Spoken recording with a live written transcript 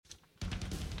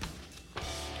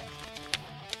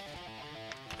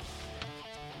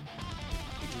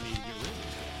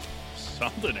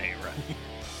Something ain't right.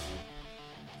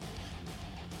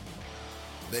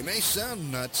 They may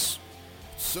sound nuts,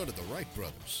 so did the Wright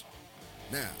brothers.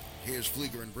 Now, here's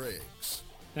Fleeger and Briggs.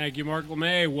 Thank you, Mark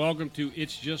LeMay. Welcome to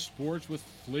It's Just Sports with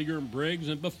Fleeger and Briggs.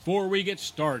 And before we get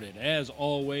started, as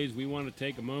always, we want to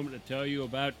take a moment to tell you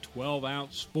about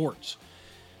 12-Ounce Sports.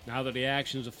 Now that the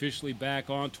action's officially back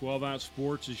on, 12-Ounce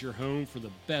Sports is your home for the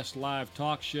best live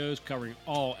talk shows covering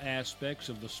all aspects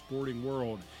of the sporting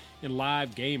world in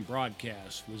live game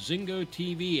broadcasts. With Zingo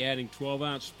TV adding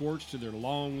 12-Ounce Sports to their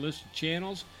long list of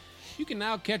channels, you can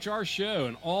now catch our show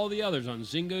and all the others on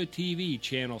Zingo TV,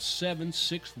 channel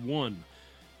 761.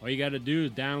 All you got to do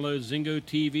is download Zingo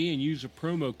TV and use the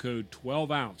promo code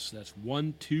 12ounce. That's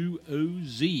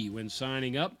 120Z when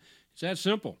signing up. It's that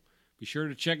simple. Be sure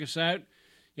to check us out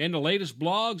and the latest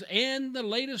blogs and the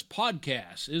latest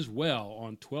podcasts as well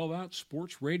on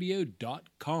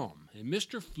 12ouncesportsradio.com. And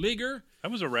Mr. Fleeger.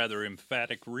 That was a rather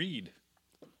emphatic read.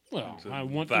 Well, I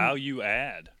want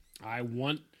add. I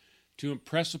want to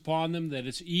impress upon them that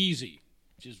it's easy.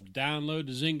 Just download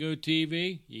the Zingo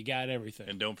TV. You got everything.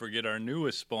 And don't forget our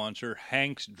newest sponsor,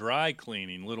 Hank's Dry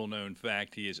Cleaning. Little known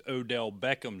fact, he is Odell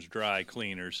Beckham's dry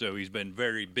cleaner, so he's been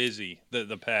very busy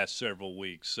the past several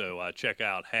weeks. So check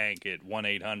out Hank at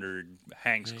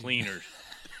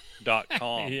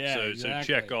 1-800-HanksCleaners.com. Yeah, so exactly. So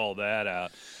check all that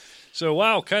out. So,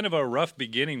 wow, kind of a rough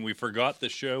beginning. We forgot the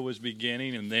show was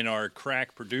beginning, and then our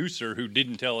crack producer, who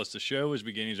didn't tell us the show was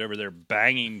beginning, is over there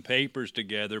banging papers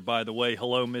together. By the way,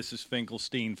 hello, Mrs.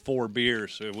 Finkelstein, 4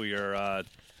 beers. So we are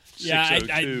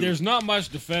 6:02. There's not much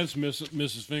defense,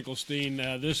 Mrs. Finkelstein,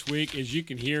 this week, as you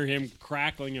can hear him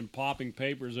crackling and popping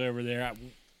papers over there.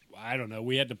 I don't know.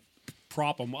 We had to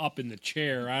prop him up in the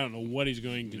chair. I don't know what he's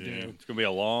going to do. It's going to be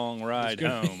a long ride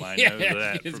home. I know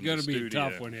that. It's going to be a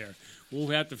tough one here. We'll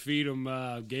have to feed him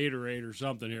Gatorade or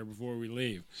something here before we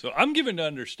leave. So I'm given to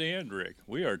understand, Rick,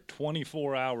 we are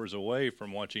 24 hours away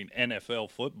from watching NFL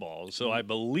football. So I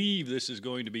believe this is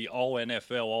going to be all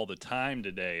NFL all the time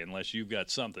today, unless you've got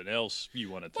something else you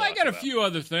want to talk about. I got a few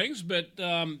other things, but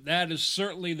that is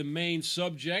certainly the main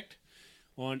subject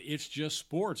on It's Just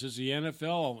Sports. It's the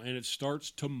NFL, and it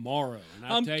starts tomorrow. And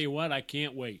I'll tell you what, I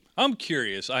can't wait. I'm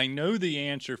curious. I know the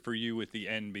answer for you with the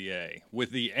NBA.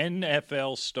 With the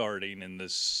NFL starting and the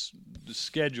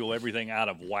schedule, everything out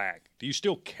of whack, do you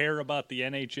still care about the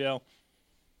NHL?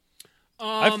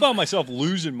 I found myself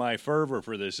losing my fervor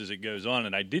for this as it goes on,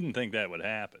 and I didn't think that would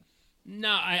happen.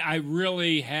 No, I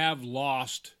really have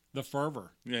lost the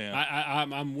fervor. Yeah,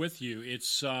 I'm with you.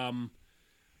 It's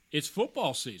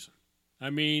football season. I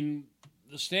mean,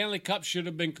 the Stanley Cup should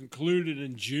have been concluded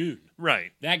in June.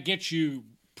 Right. That gets you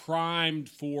primed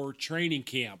for training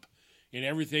camp and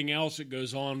everything else that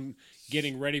goes on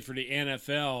getting ready for the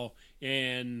NFL.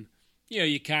 And,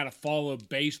 you kind of follow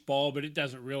baseball, but it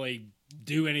doesn't really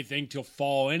do anything till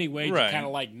fall anyway, right. Kind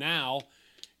of like now.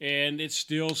 And it's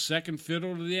still second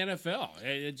fiddle to the NFL.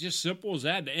 It's just simple as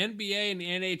that. The NBA and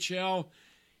the NHL,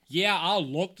 I'll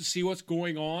look to see what's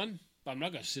going on. I'm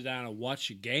not going to sit down and watch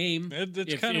a game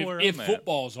that's kind of where I'm if at.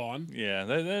 football's on. Yeah,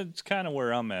 that's kind of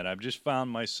where I'm at. I've just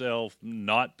found myself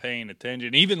not paying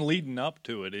attention, even leading up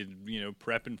to it.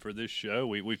 Prepping for this show.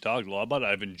 We've talked a lot about it.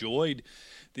 I've enjoyed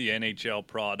the NHL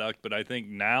product, but I think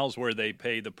now's where they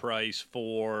pay the price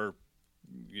for,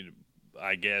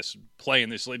 I guess, playing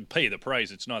this league. Pay the price.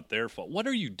 It's not their fault. What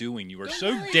are you doing? You are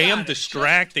so damn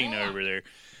distracting over there.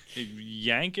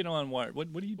 Yanking on what? What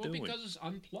are you doing? Because it's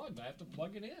unplugged. I have to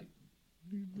plug it in.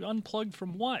 Unplugged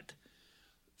from what?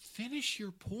 Finish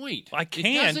your point. I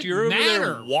can't. You're over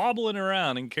there wobbling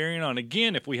around and carrying on.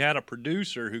 Again, if we had a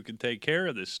producer who could take care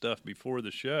of this stuff before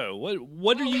the show,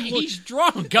 what are you? He's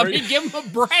drunk. I mean, give him a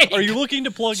break. Are you looking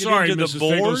to plug it into Mrs. the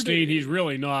board? Finkelstein, he's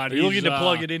really not. Are you looking to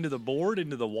plug it into the board,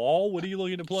 into the wall? What are you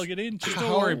looking to plug it into?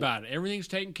 Don't worry about it. Everything's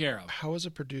taken care of. How is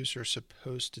a producer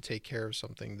supposed to take care of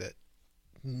something that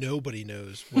nobody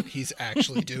knows what he's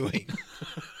actually doing?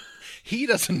 He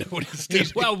doesn't know what he's doing.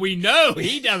 Well, we know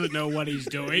he doesn't know what he's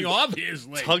doing,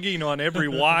 obviously. Tugging on every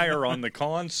wire on the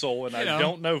console, and I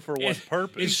don't know for what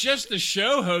purpose. It's just the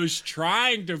show host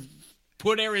trying to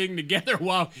put everything together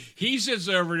while he sits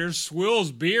over there,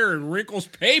 swills beer, and wrinkles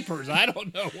papers. I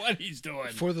don't know what he's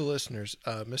doing. For the listeners,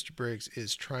 Mr. Briggs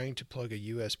is trying to plug a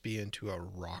USB into a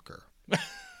rocker.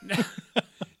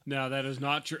 No, that is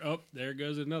not true. Oh, there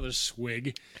goes another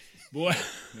swig. Boy,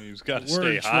 he's got to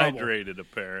stay hydrated,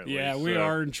 apparently. Yeah, we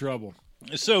are in trouble.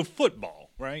 So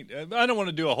football, right? I don't want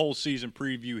to do a whole season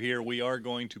preview here. We are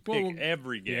going to pick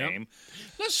every game. Yeah.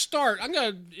 Let's start.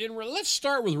 Let's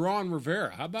start with Ron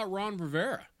Rivera. How about Ron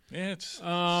Rivera? Yeah, it's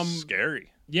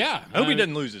scary. Yeah. I hope he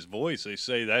doesn't lose his voice. They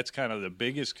say that's kind of the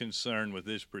biggest concern with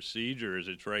this procedure is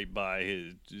it's right by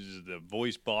the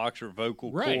voice box or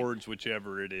vocal cords,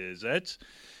 whichever it is. That's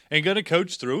ain't going to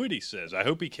coach through it, he says. I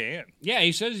hope he can. Yeah,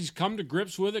 he says he's come to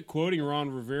grips with it, quoting Ron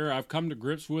Rivera. I've come to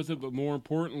grips with it, but more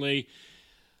importantly,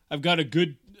 I've got a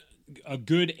good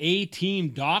A-team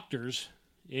doctors,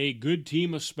 a good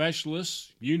team of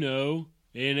specialists, and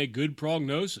a good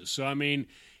prognosis. So, I mean,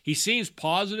 he seems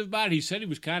positive about it. He said he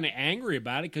was kind of angry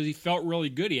about it because he felt really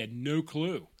good. He had no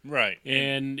clue. Right.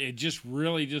 And it just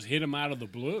really just hit him out of the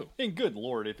blue. And good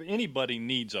Lord, if anybody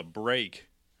needs a break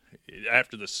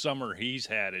after the summer he's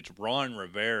had, it's Ron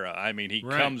Rivera. I mean, he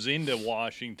comes into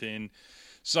Washington,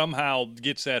 somehow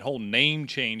gets that whole name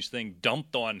change thing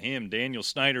dumped on him. Daniel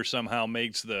Snyder somehow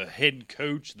makes the head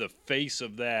coach the face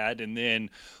of that, and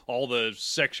then all the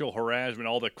sexual harassment,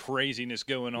 all the craziness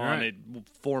going on at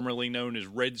formerly known as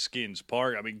Redskins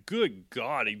Park. I mean, good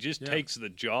God, he just takes the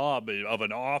job of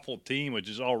an awful team, which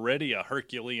is already a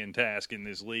Herculean task in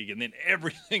this league, and then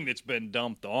everything that's been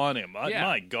dumped on him.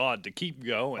 My God, to keep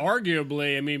going.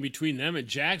 Arguably, I mean, between them and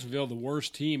Jacksonville, the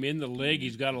worst team in the league.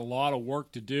 He's got a lot of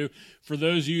work to do. For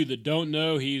those of you that don't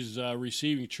know, he's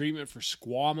receiving treatment for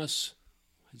squamous.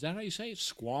 Is that how you say it?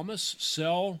 Squamous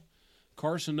cell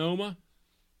carcinoma.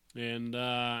 And,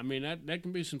 I mean, that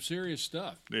can be some serious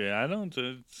stuff. Yeah,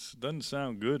 it doesn't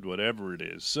sound good, whatever it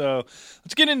is. So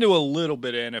let's get into a little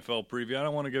bit of NFL preview. I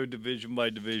don't want to go division by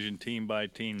division, team by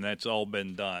team. That's all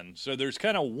been done. So there's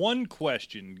kind of one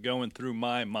question going through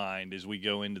my mind as we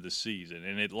go into the season,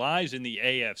 and it lies in the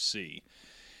AFC.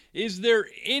 Is there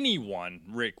anyone,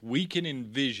 Rick, we can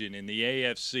envision in the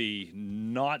AFC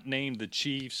not named the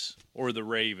Chiefs or the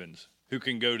Ravens who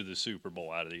can go to the Super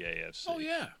Bowl out of the AFC? Oh,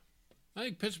 yeah. I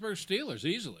think Pittsburgh Steelers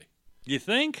easily. You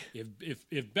think?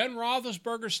 If Ben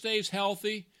Roethlisberger stays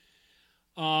healthy,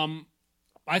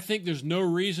 I think there's no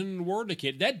reason in the world to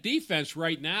kid. That defense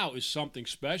right now is something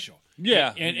special.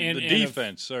 Yeah, and the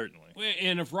defense, certainly.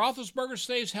 And if Roethlisberger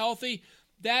stays healthy,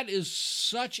 that is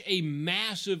such a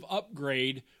massive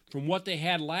upgrade from what they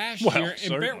had last year.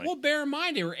 And bear in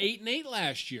mind, they were 8-8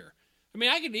 last year. I mean,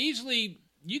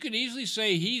 you could easily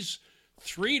say he's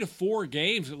 3 to 4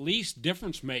 games at least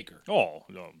difference maker. Oh,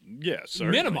 yes,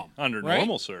 certainly. Minimum. Under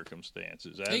normal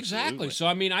circumstances, absolutely. Exactly. So,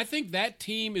 I mean, I think that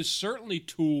team is certainly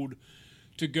tooled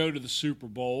to go to the Super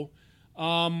Bowl.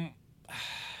 Other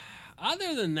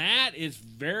than that, it's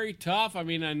very tough. I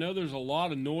mean, I know there's a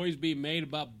lot of noise being made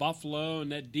about Buffalo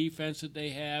and that defense that they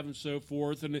have and so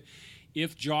forth. And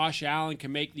if Josh Allen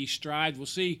can make these strides, we'll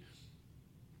see.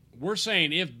 We're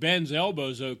saying if Ben's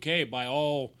elbow's okay, by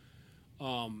all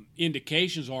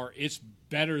indications are it's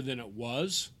better than it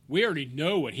was. We already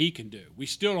know what he can do. We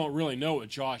still don't really know what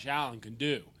Josh Allen can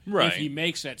do if he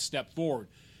makes that step forward.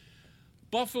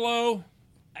 Buffalo,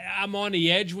 I'm on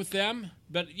the edge with them.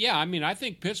 But, yeah, I mean, I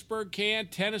think Pittsburgh can.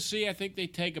 Tennessee, I think they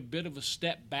take a bit of a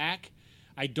step back.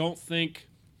 I don't think,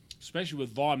 especially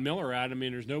with Von Miller out, I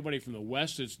mean, there's nobody from the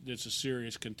West that's a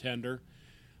serious contender.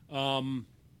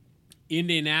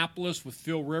 Indianapolis with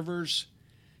Phil Rivers,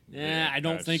 I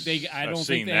don't think they have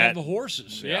the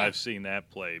horses. Yeah, I've seen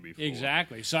that play before.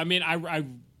 Exactly. So, I mean,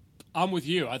 I'm with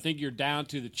you. I think you're down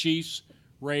to the Chiefs,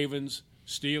 Ravens,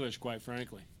 Steelers, quite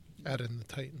frankly. Add in the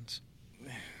Titans.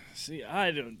 See,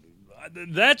 I don't.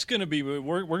 That's going to be.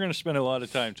 We're going to spend a lot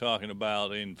of time talking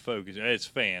about in focus as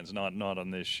fans, not on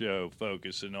this show,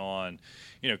 focusing on,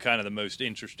 kind of the most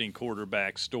interesting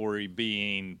quarterback story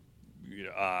being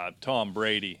Tom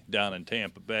Brady down in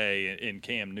Tampa Bay and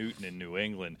Cam Newton in New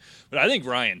England. But I think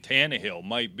Ryan Tannehill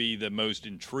might be the most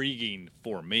intriguing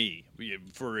for me.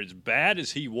 For as bad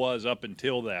as he was up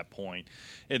until that point,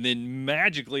 and then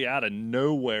magically out of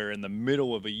nowhere in the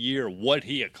middle of a year, what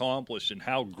he accomplished and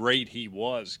how great he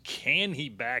was, can he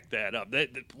back that up?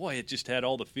 Boy, it just had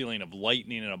all the feeling of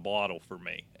lightning in a bottle for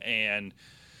me. And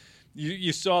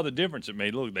you saw the difference it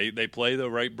made. Look, they play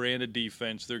the right brand of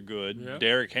defense. They're good. Yep.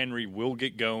 Derrick Henry will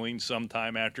get going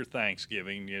sometime after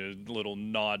Thanksgiving. Little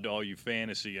nod to all you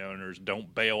fantasy owners.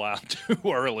 Don't bail out too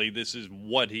early. This is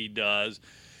what he does.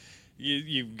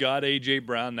 You've got A.J.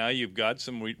 Brown now. You've got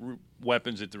some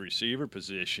weapons at the receiver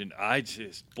position. I'm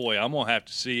going to have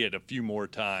to see it a few more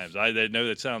times. I know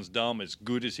that sounds dumb. As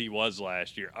good as he was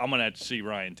last year, I'm going to have to see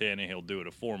Ryan Tannehill do it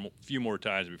a few more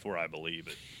times before I believe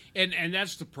it. And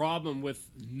that's the problem with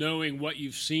knowing what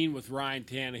you've seen with Ryan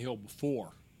Tannehill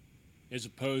before, as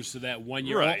opposed to that 1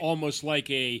 year, almost like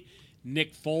a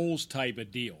Nick Foles type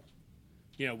of deal.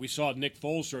 We saw Nick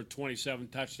Foles throw 27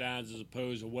 touchdowns as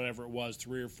opposed to whatever it was,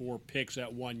 3 or 4 picks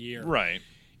that 1 year. Right.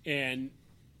 And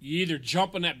you either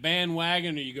jump on that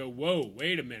bandwagon or you go, whoa,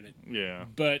 wait a minute. Yeah.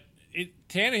 But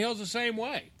Tannehill's the same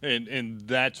way, and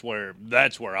that's where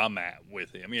I'm at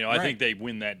with him. I think they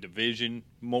win that division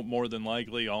more than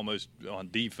likely, almost on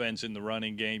defense in the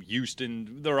running game.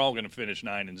 Houston, they're all going to finish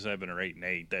 9-7 or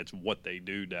 8-8. That's what they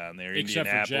do down there. Except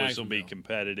for Indianapolis will be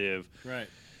competitive, right?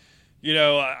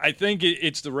 I think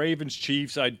it's the Ravens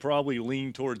Chiefs. I'd probably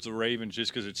lean towards the Ravens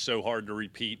just because it's so hard to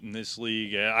repeat in this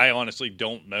league. I honestly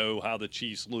don't know how the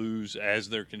Chiefs lose as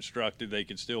they're constructed. They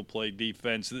can still play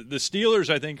defense. The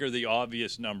Steelers, I think, are the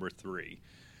obvious number 3.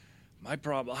 My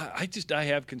problem, I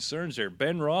have concerns there.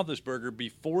 Ben Roethlisberger,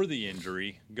 before the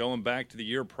injury, going back to the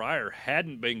year prior,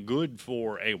 hadn't been good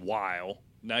for a while.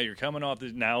 Now you're coming off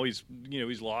this. Now he's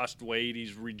lost weight.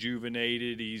 He's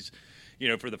rejuvenated. He's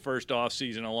for the first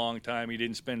offseason in a long time, he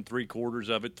didn't spend 3/4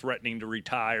 of it threatening to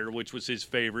retire, which was his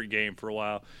favorite game for a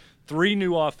while. 3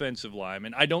 new offensive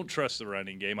linemen. I don't trust the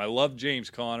running game. I love James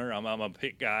Conner. I'm a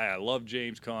pick guy. I love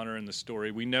James Conner in the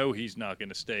story. We know he's not going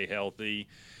to stay healthy.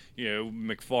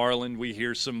 McFarland, we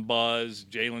hear some buzz.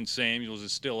 Jalen Samuels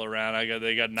is still around.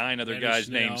 They got 9 other guys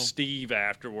named Steve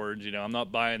afterwards. I'm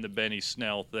not buying the Benny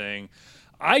Snell thing.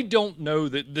 I don't know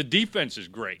that the defense is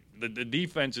great. The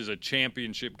defense is a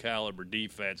championship caliber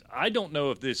defense. I don't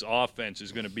know if this offense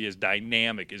is going to be as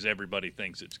dynamic as everybody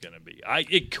thinks it's going to be.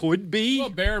 It could be. Well,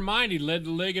 bear in mind he led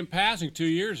the league in passing 2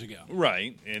 years ago.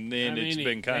 Right, and then it's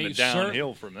been kind of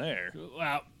downhill from there.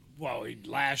 Well,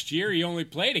 last year he only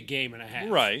played a game and a half.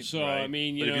 Right. So right. but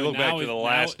if you look back to the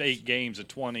last 8 games of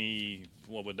 20,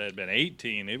 what would that have been?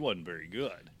 18. It wasn't very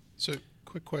good. So.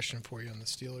 Quick question for you on the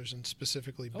Steelers and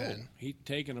specifically Ben. He's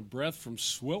taking a breath from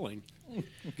swilling.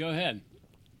 Go ahead.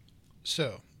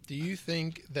 So, do you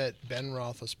think that Ben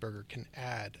Roethlisberger can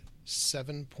add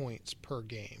 7 points per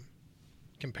game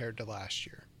compared to last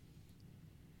year?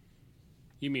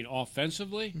 You mean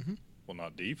offensively? Mm-hmm. Well,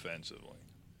 not defensively.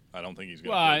 I don't think he's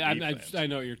going to play defense. I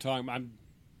know what you're talking about.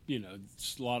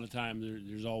 A lot of times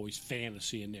there's always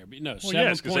fantasy in there. But no, 7 points.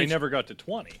 Yes, because they never got to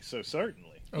 20, so certainly.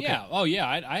 Okay. Yeah. Oh, yeah.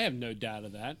 I have no doubt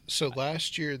of that. So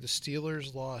last year, the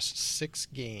Steelers lost 6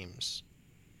 games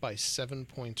by 7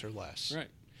 points or less. Right.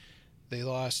 They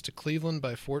lost to Cleveland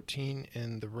by 14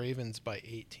 and the Ravens by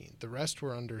 18. The rest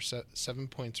were under 7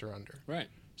 points or under. Right.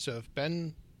 So if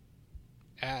Ben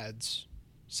adds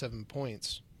 7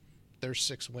 points, there's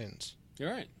 6 wins.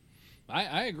 You're right.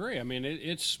 I agree. I mean,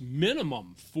 it's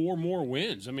minimum 4 more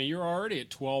wins. I mean, you're already at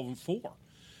 12-4.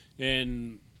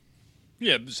 And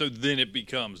yeah, so then it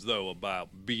becomes, though, about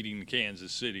beating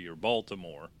Kansas City or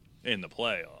Baltimore in the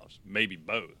playoffs. Maybe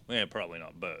both. Yeah, probably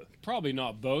not both. Probably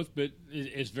not both, but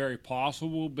it's very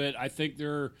possible. But I think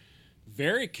they're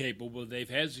very capable. They've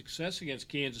had success against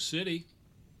Kansas City.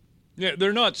 Yeah,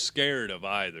 they're not scared of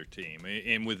either team.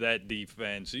 And with that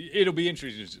defense, it'll be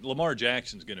interesting. Lamar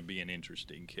Jackson's going to be an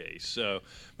interesting case. So,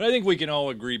 but I think we can all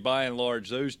agree, by and large,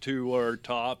 those 2 are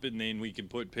top, and then we can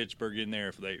put Pittsburgh in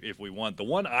there if we want. The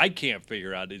one I can't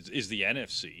figure out is the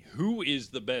NFC. Who is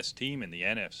the best team in the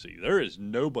NFC? There is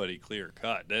nobody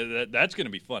clear-cut. That's going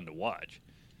to be fun to watch.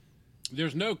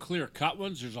 There's no clear-cut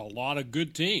ones. There's a lot of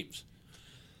good teams.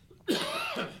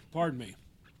 Pardon me.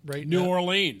 Right New now,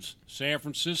 Orleans, San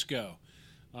Francisco.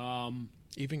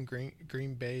 Even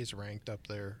Green Bay's ranked up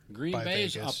there. Green by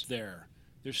Bay's Vegas. up there.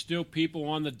 There's still people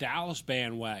on the Dallas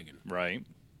bandwagon. Right.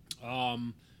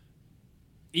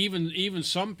 Even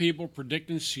some people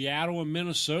predicting Seattle and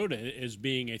Minnesota as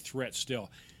being a threat still.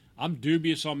 I'm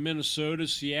dubious on Minnesota,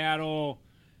 Seattle,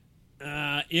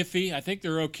 iffy. I think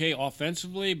they're okay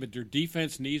offensively, but their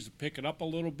defense needs to pick it up a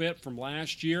little bit from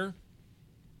last year.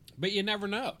 But you never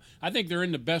know. I think they're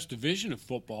in the best division of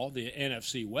football, the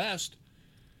NFC West.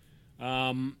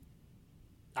 I'm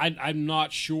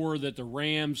not sure that the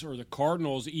Rams or the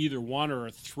Cardinals, either one, are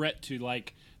a threat to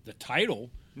like the title.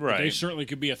 Right. But they certainly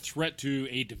could be a threat to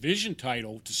a division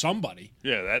title to somebody.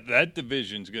 Yeah, that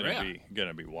division's going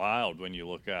to be wild when you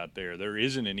look out there. There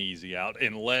isn't an easy out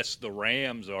unless the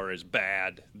Rams are as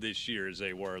bad this year as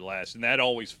they were last. And that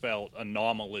always felt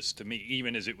anomalous to me,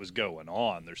 even as it was going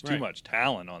on. There's too much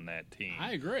talent on that team.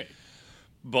 I agree.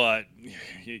 But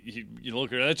you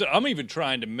look at that. I'm even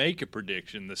trying to make a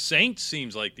prediction. The Saints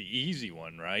seems like the easy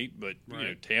one, right? But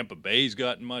Tampa Bay's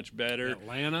gotten much better.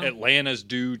 Atlanta's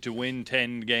due to win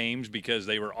 10 games because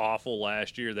they were awful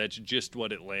last year. That's just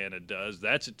what Atlanta does.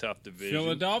 That's a tough division.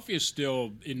 Philadelphia's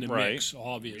still in the mix,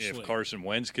 obviously. If Carson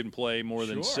Wentz can play more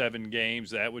than 7 games,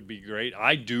 that would be great.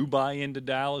 I do buy into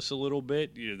Dallas a little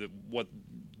bit.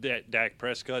 Dak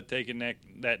Prescott taking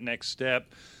that next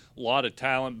step. A lot of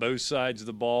talent, both sides of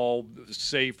the ball.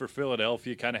 Save for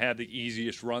Philadelphia, kind of had the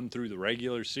easiest run through the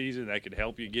regular season. That could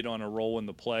help you get on a roll in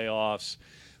the playoffs.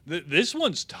 This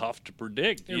one's tough to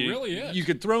predict. It really is. You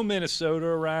could throw Minnesota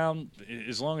around.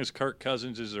 As long as Kirk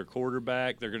Cousins is their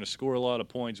quarterback, they're going to score a lot of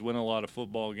points, win a lot of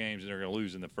football games, and they're going to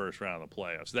lose in the first round of the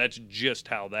playoffs. That's just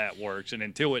how that works. And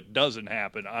until it doesn't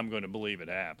happen, I'm going to believe it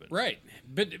happens. Right.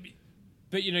 But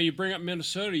you bring up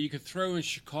Minnesota, you could throw in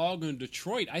Chicago and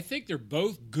Detroit. I think they're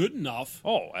both good enough.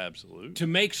 Oh, absolutely. To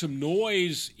make some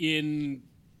noise in,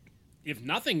 if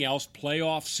nothing else,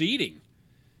 playoff seeding.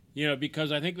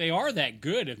 Because I think they are that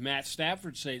good if Matt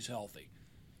Stafford stays healthy.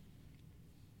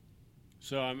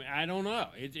 So, I don't know.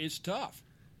 It's tough.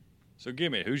 So,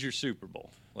 give me, who's your Super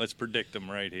Bowl? Let's predict them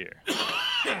right here.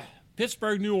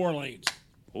 Pittsburgh, New Orleans.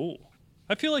 Oh,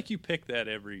 I feel like you pick that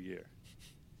every year.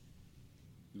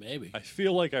 Maybe. I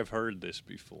feel like I've heard this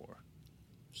before.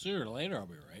 Sooner or later, I'll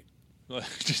be right.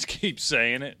 Just keep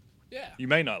saying it. Yeah. You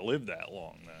may not live that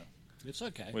long, though. It's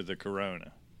okay. With the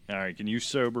corona. All right, can you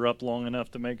sober up long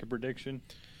enough to make a prediction?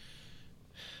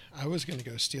 I was going to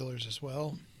go Steelers as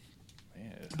well.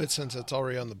 Man. But since it's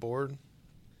already on the board,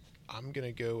 I'm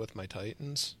going to go with my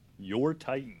Titans. Your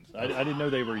Titans? I didn't know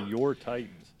they were your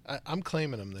Titans. I'm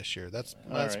claiming them this year. That's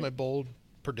right. my bold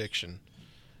prediction.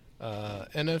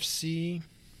 NFC,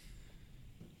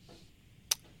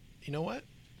 you know what?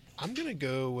 I'm going to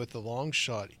go with the long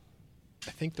shot.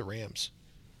 I think the Rams.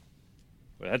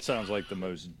 Well, that sounds like the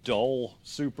most dull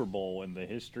Super Bowl in the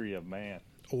history of man.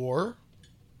 Or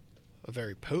a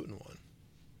very potent one.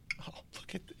 Oh,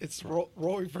 look at it's role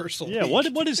reversal. Yeah,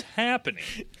 week. what is happening?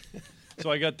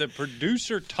 So I got the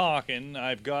producer talking.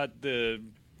 I've got the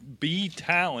B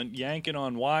talent yanking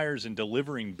on wires and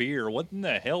delivering beer. What in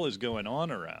the hell is going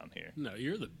on around here? No,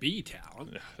 you're the B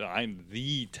talent. I'm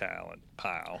the talent,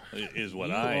 pal, is what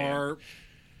you I am. You are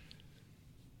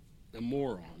a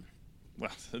moron. Well,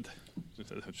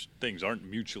 those things aren't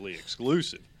mutually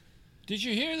exclusive. Did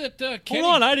you hear that Kenny...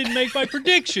 Hold on, I didn't make my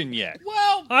prediction yet.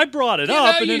 Well, I brought it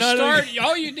up, and then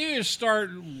all you do is start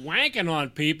wanking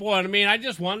on people. And I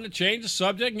just wanted to change the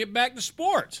subject and get back to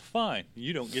sports. Fine,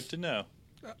 you don't get to know.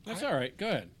 That's all right. Go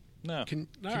ahead. No, can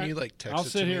right. you text I'll it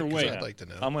sit to here me? and wait. I'd like to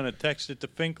know. I'm going to text it to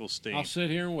Finkelstein. I'll sit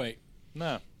here and wait.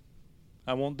 No,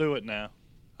 I won't do it now.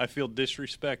 I feel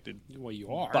disrespected. Well,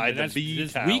 you are. By the B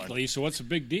talent. Weekly, so what's the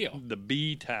big deal? The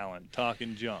B talent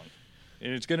talking junk.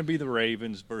 And it's going to be the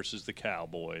Ravens versus the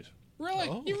Cowboys. Really?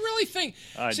 Oh. You really think?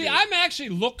 See, I'm actually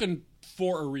looking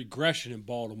for a regression in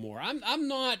Baltimore. I'm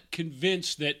not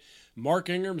convinced that Mark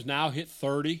Ingram's now hit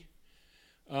 30.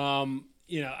 I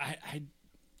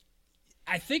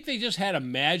think they just had a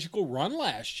magical run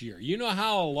last year. You know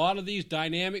how a lot of these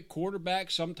dynamic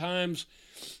quarterbacks sometimes,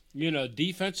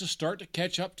 defenses start to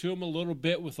catch up to them a little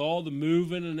bit with all the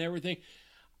moving and everything.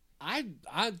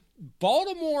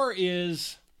 Baltimore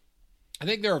is, I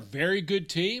think they're a very good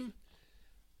team,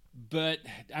 but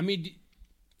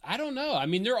I don't know.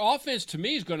 Their offense to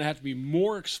me is going to have to be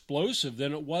more explosive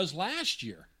than it was last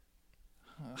year.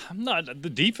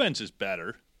 The defense is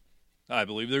better. I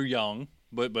believe they're young.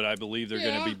 But I believe they're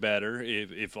going to be better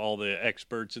if all the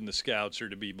experts and the scouts are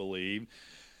to be believed.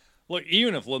 Look,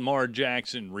 even if Lamar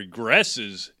Jackson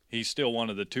regresses, he's still one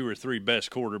of the 2 or 3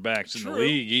 best quarterbacks in the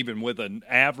league. Even with an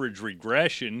average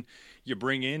regression, you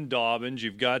bring in Dobbins.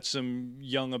 You've got some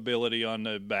young ability on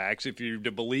the backs. If you're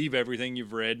to believe everything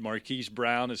you've read, Marquise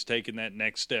Brown has taken that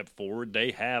next step forward.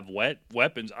 They have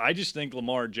weapons. I just think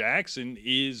Lamar Jackson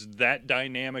is that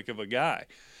dynamic of a guy.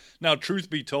 Now, truth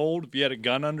be told, if you had a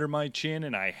gun under my chin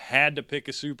and I had to pick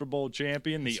a Super Bowl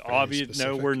champion, the obvious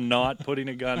specific. No, we're not putting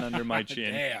a gun under my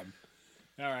chin. Damn.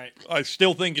 All right. I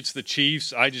still think it's the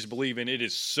Chiefs. I just believe in it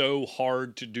is so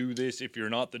hard to do this if you're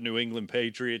not the New England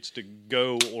Patriots to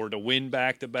go or to win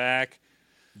back-to-back.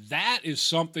 That is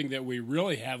something that we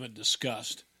really haven't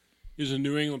discussed, is the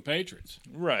New England Patriots.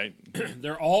 Right.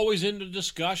 They're always in the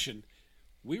discussion.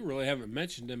 We really haven't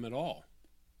mentioned them at all.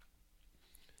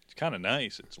 It's kind of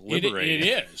nice. It's liberating.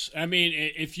 It is.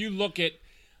 If you look,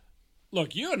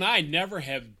 you and I never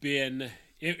have been,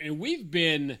 and we've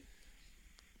been,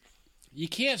 you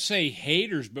can't say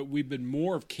haters, but we've been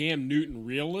more of Cam Newton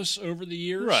realists over the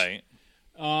years. Right.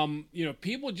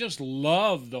 People just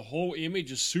love the whole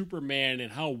image of Superman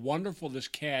and how wonderful this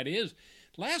cat is.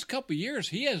 Last couple of years,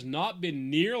 he has not been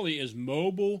nearly as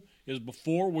mobile as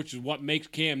before, which is what makes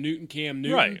Cam Newton.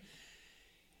 Right.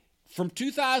 From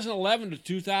 2011 to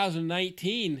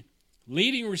 2019,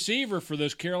 leading receiver for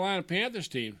this Carolina Panthers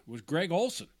team was Greg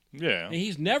Olsen. Yeah. And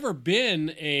he's never been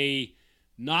a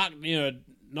knock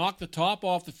the top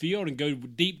off the field and go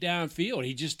deep downfield.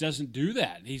 He just doesn't do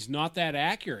that. He's not that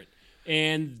accurate.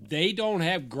 And they don't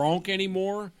have Gronk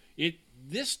anymore.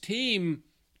 This team,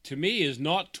 to me, is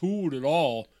not tooled at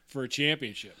all for a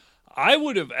championship. I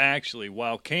would have actually,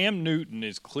 while Cam Newton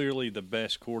is clearly the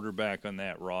best quarterback on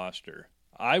that roster,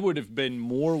 I would have been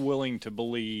more willing to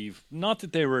believe, not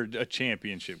that they were a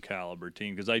championship caliber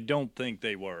team, because I don't think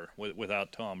they were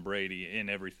without Tom Brady and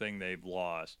everything they've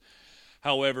lost.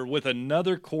 However, with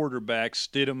another quarterback,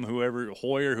 Stidham,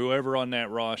 Hoyer, whoever on that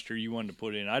roster you wanted to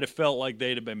put in, I'd have felt like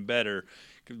they'd have been better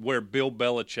where Bill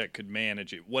Belichick could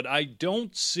manage it. What I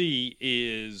don't see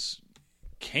is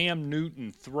Cam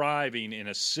Newton thriving in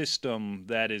a system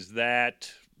that is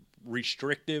that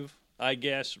restrictive, I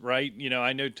guess, right?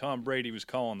 I know Tom Brady was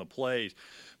calling the plays,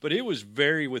 but it was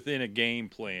very within a game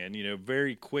plan,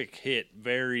 very quick hit,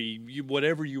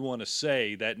 whatever you want to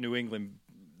say, that New England,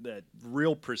 that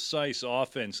real precise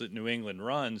offense that New England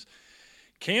runs.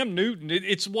 Cam Newton,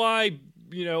 it's why,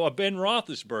 a Ben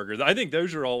Roethlisberger. I think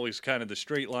those are always kind of the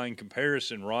straight line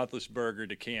comparison, Roethlisberger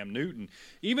to Cam Newton.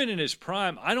 Even in his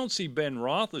prime, I don't see Ben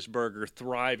Roethlisberger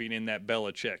thriving in that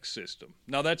Belichick system.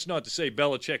 Now, that's not to say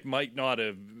Belichick might not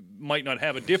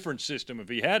have a different system if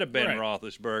he had a Ben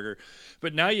Roethlisberger,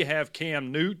 but now you have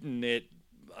Cam Newton at,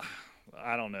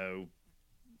 I don't know,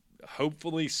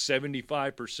 hopefully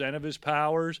 75% of his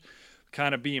powers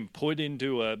kind of being put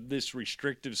into this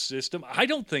restrictive system. I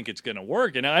don't think it's going to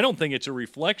work, and I don't think it's a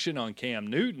reflection on Cam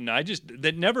Newton.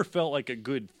 That never felt like a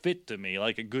good fit to me,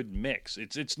 like a good mix.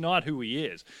 It's not who he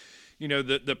is.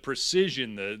 The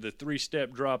precision, the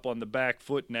three-step drop on the back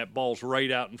foot, and that ball's right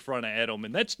out in front of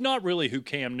Edelman. That's not really who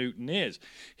Cam Newton is.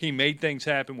 He made things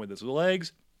happen with his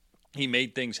legs. He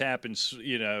made things happen,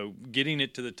 getting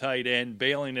it to the tight end,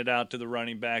 bailing it out to the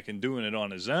running back, and doing it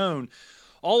on his own.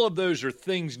 All of those are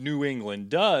things New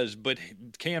England does, but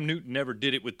Cam Newton never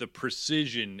did it with the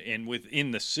precision and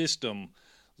within the system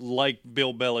like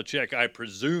Bill Belichick, I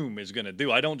presume, is going to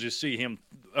do. I don't just see him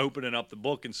opening up the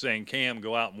book and saying, Cam,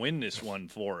 go out and win this one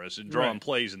for us and drawing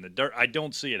plays in the dirt. I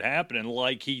don't see it happening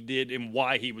like he did and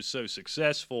why he was so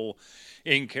successful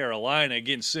in Carolina.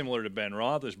 Again, similar to Ben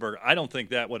Roethlisberger. I don't think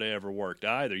that would have ever worked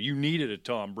either. You needed a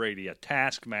Tom Brady, a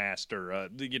taskmaster,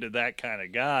 that kind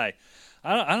of guy.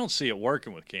 I don't see it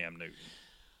working with Cam Newton.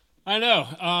 I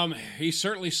know. He's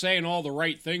certainly saying all the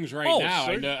right things now.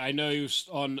 Certainly. I know he was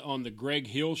on the Greg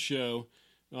Hill show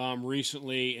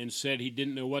recently and said he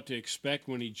didn't know what to expect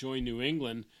when he joined New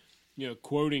England.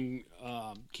 Quoting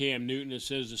Cam Newton, it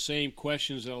says the same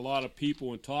questions that a lot of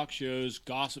people in talk shows,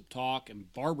 gossip talk,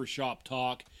 and barbershop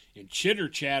talk, and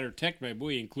chitter-chatter text messages.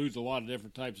 Boy, he includes a lot of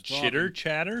different types of talk.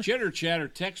 Chitter-chatter? Chitter-chatter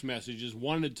text messages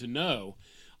wanted to know.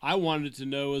 I wanted to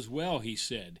know as well, he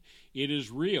said. It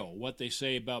is real, what they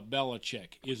say about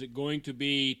Belichick. Is it going to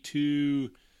be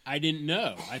too... I didn't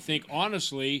know. I think,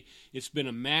 honestly, it's been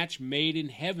a match made in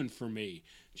heaven for me.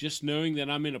 Just knowing that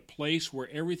I'm in a place where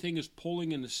everything is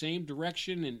pulling in the same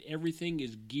direction and everything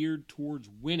is geared towards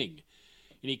winning.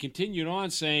 And he continued on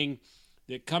saying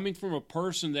that coming from a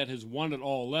person that has won at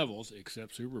all levels,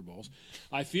 except Super Bowls,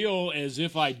 I feel as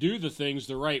if I do the things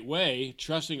the right way,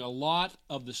 trusting a lot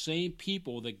of the same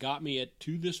people that got me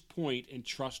to this point and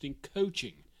trusting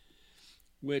coaching.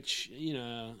 Which,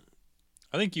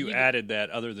 I think you added that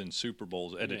other than Super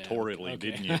Bowls editorially,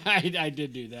 didn't you? I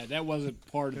did do that. That wasn't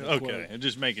part of the quote. Okay,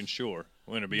 just making sure.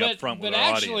 We're going to be upfront with our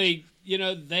audience. But actually,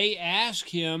 they asked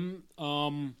him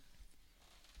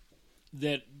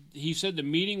that he said the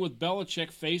meeting with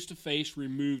Belichick face-to-face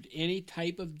removed any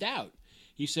type of doubt.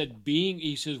 He says,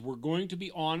 we're going to be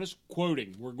honest,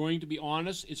 quoting, we're going to be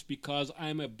honest, it's because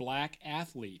I'm a black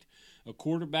athlete. A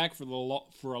quarterback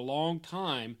for a long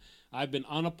time, I've been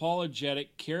unapologetic,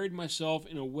 carried myself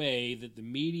in a way that the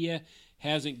media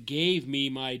hasn't gave me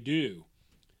my due.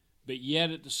 But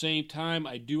yet at the same time,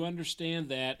 I do understand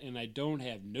that, and I don't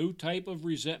have no type of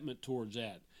resentment towards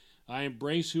that. I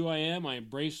embrace who I am. I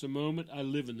embrace the moment. I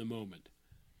live in the moment.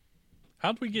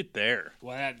 How'd we get there?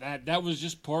 Well, that was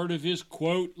just part of his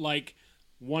quote, like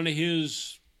one of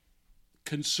his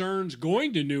concerns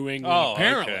going to New England,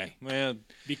 apparently. Okay. Well,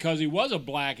 because he was a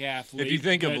black athlete. If you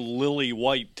think of a lily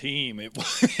white team, I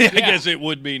guess it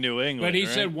would be New England. But he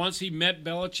right? said once he met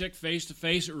Belichick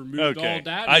face-to-face, it removed all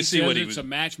doubt. I see what it's a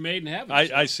match made in heaven.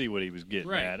 I see what he was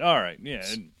getting at. All right, yeah.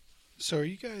 So are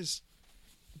you guys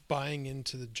buying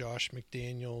into the Josh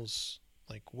McDaniels,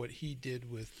 like what he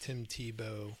did with Tim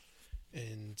Tebow,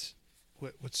 and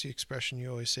what's the expression you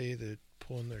always say, the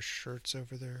pulling their shirts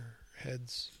over their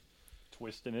heads?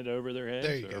 Twisting it over their heads,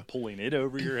 there you or go. Pulling it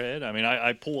over your head. I mean,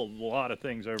 I pull a lot of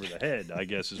things over the head, I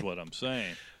guess is what I'm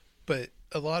saying. But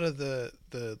a lot of the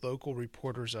local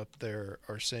reporters up there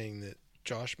are saying that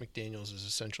Josh McDaniels is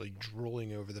essentially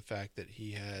drooling over the fact that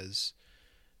he has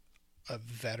a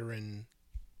veteran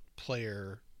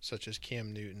player such as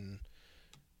Cam Newton,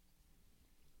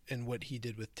 and what he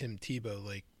did with Tim Tebow,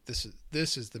 like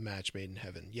this is the match made in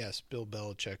heaven. Yes, Bill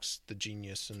Belichick's the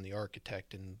genius and the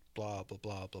architect and blah blah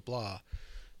blah blah blah,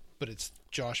 but it's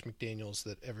Josh McDaniels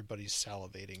that everybody's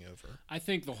salivating over. I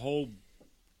think the whole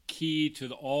key to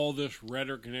all this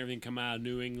rhetoric and everything come out of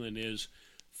New England is,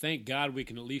 thank God we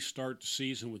can at least start the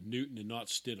season with Newton and not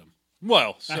Stidham.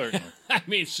 Well, certainly. I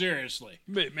mean, seriously.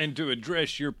 And to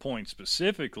address your point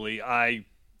specifically, I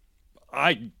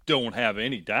don't have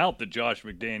any doubt that Josh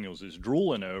McDaniels is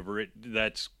drooling over it.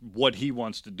 That's what he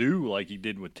wants to do, like he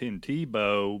did with Tim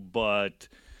Tebow. But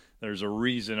there's a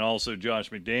reason also Josh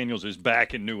McDaniels is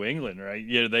back in New England, right?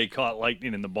 Yeah, they caught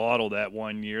lightning in the bottle that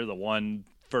one year. The one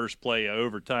first play of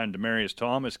overtime Demaryius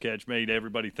Thomas catch made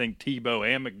everybody think Tebow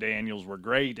and McDaniels were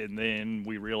great, and then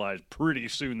we realized pretty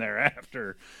soon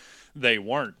thereafter they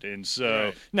weren't. And so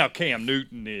right. Now Cam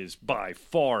Newton is by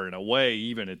far and away,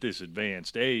 even at this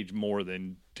advanced age, more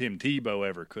than Tim Tebow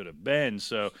ever could have been.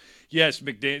 So, yes,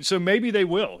 McDaniel. So maybe they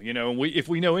will. You know, if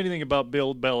we know anything about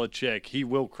Bill Belichick, he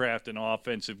will craft an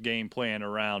offensive game plan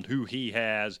around who he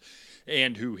has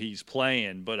and who he's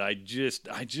playing. But I just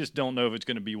don't know if it's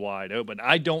going to be wide open.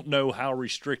 I don't know how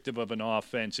restrictive of an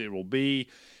offense it will be,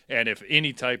 and if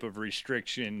any type of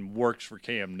restriction works for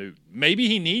Cam Newton. Maybe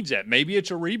he needs that. Maybe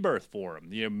it's a rebirth for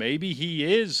him. You know, maybe he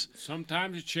is.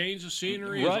 Sometimes a change of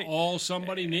scenery right. is all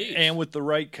somebody needs. And with the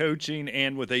right coaching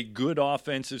and with a good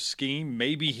offensive scheme,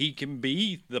 maybe he can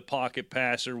be the pocket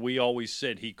passer we always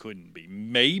said he couldn't be.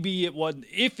 Maybe it wasn't.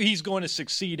 If he's going to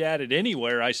succeed at it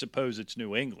anywhere, I suppose it's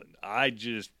New England.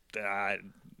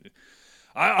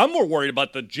 I'm more worried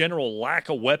about the general lack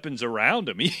of weapons around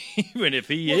him, even if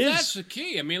he is. Well, that's the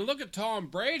key. I mean, look at Tom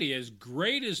Brady. As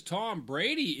great as Tom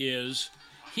Brady is,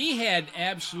 he had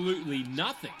absolutely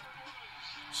nothing.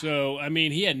 So, I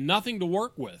mean, he had nothing to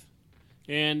work with,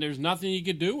 and there's nothing he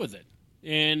could do with it.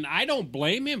 And I don't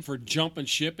blame him for jumping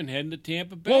ship and heading to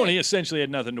Tampa Bay. Well, he essentially had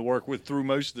nothing to work with through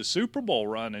most of the Super Bowl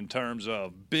run in terms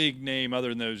of big name,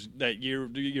 other than that year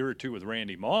or two with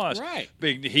Randy Moss. Right.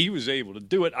 He was able to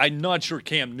do it. I'm not sure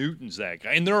Cam Newton's that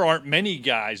guy. And there aren't many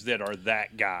guys that are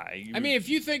that guy. I mean, if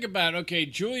you think about, okay,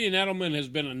 Julian Edelman has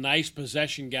been a nice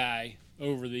possession guy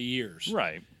over the years.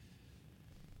 Right.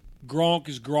 Gronk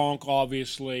is Gronk,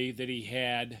 obviously, that he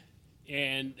had.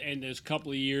 And there's a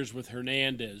couple of years with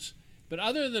Hernandez. But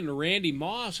other than Randy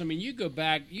Moss, I mean, you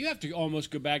have to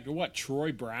almost go back to what,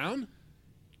 Troy Brown?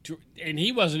 And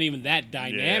he wasn't even that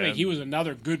dynamic. Yeah. He was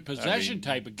another good possession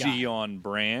type of guy. Deion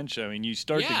Branch. I mean, you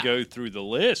start to go through the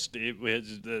list.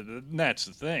 That's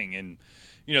the thing. And,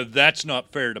 you know, that's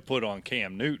not fair to put on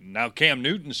Cam Newton. Now, Cam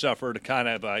Newton suffered kind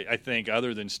of, I think,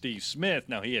 other than Steve Smith.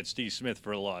 Now, he had Steve Smith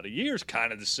for a lot of years,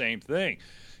 kind of the same thing.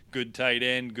 Good tight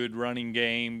end, good running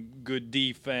game, good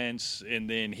defense, and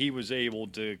then he was able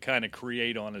to kind of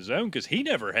create on his own because he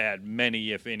never had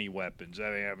many, if any, weapons.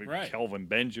 I mean, right. Kelvin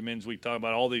Benjamins, we talk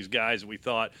about all these guys that we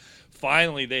thought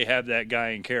finally they have that guy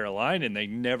in Carolina, and they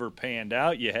never panned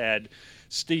out. You had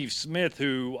Steve Smith,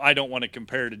 who I don't want to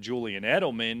compare to Julian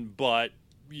Edelman, but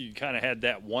you kind of had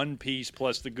that one piece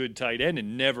plus the good tight end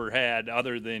and never had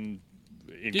other than –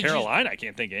 in Carolina, I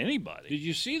can't think of anybody. Did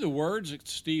you see the words that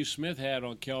Steve Smith had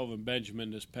on Kelvin Benjamin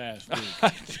this past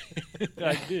week?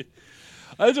 I did.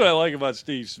 That's what I like about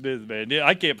Steve Smith, man.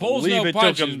 I can't believe it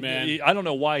took him. Man. I don't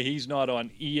know why he's not on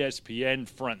ESPN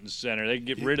front and center. They can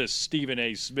get rid of Stephen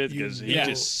A. Smith because he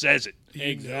just says it.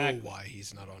 You know why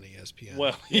he's not on ESPN.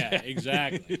 Well, yeah,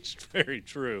 exactly. It's very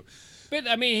true. But,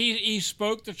 I mean, he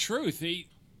spoke the truth.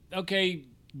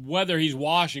 Whether he's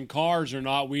washing cars or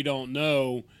not, we don't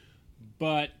know.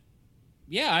 But,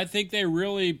 yeah, I think they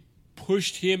really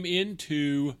pushed him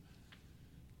into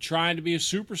trying to be a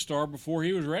superstar before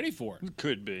he was ready for it.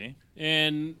 Could be.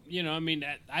 And, you know, I mean,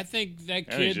 I think that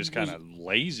kid he's just kind of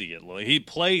lazy. He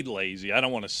played lazy. I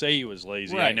don't want to say he was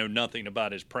lazy. Right. I know nothing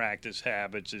about his practice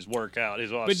habits, his workout,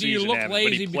 his off-season habits. But do you look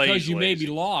lazy because you may be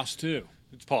lazy. Lost, too?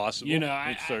 It's possible. You know,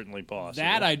 it's certainly possible.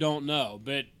 That I don't know.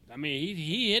 But, I mean,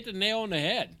 he hit the nail on the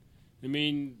head. I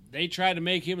mean, they tried to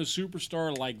make him a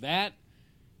superstar like that,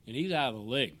 and he's out of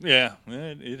the league. Yeah,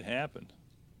 it happened.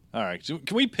 All right, so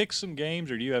can we pick some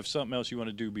games, or do you have something else you want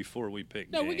to do before we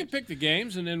pick games? No, we can pick the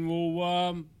games, and then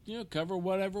we'll cover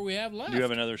whatever we have left. Do you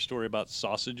have another story about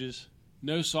sausages?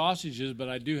 No sausages, but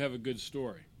I do have a good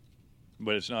story.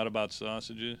 But it's not about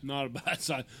sausages? Not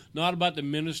about the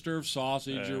minister of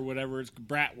sausage or whatever. It's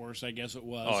bratwurst, I guess it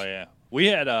was. Oh, yeah. We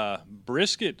had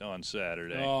brisket on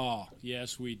Saturday. Oh,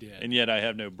 yes, we did. And yet I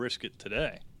have no brisket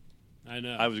today. I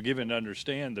know. I was given to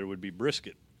understand there would be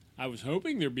brisket. I was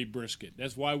hoping there'd be brisket.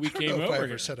 That's why we came I don't know over if I here.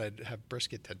 ever said I'd have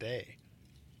brisket today.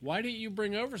 Why didn't you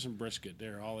bring over some brisket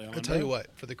there, Alejandro? I'll tell you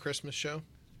what, for the Christmas show,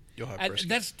 You'll have brisket.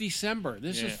 That's December.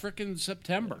 This is freaking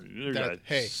September. There's a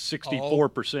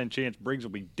 64% chance Briggs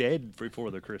will be dead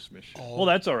before the Christmas show. Well,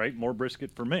 that's all right. More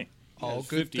brisket for me. All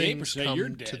good things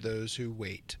come to those who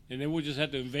wait. And then we'll just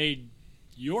have to invade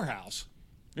your house.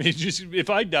 If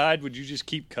I died, would you just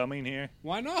keep coming here?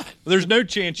 Why not? There's no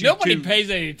chance you Nobody pays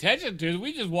any attention to it.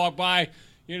 We just walk by,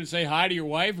 say hi to your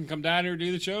wife and come down here,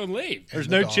 do the show, and leave. There's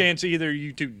no chance either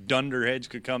you two dunderheads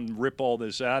could come rip all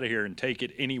this out of here and take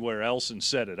it anywhere else and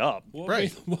set it up. What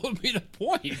would be the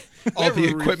point? All the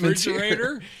equipment's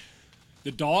refrigerator. here.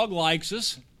 The dog likes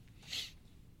us.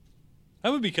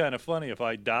 That would be kind of funny if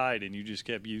I died and you just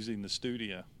kept using the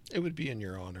studio. It would be in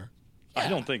your honor. Yeah. I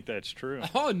don't think that's true.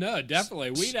 Oh, no,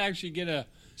 definitely. We'd actually get a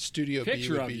Studio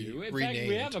picture B would of be you. In renamed. fact,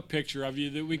 we have a picture of you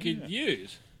that we could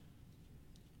use.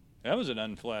 That was an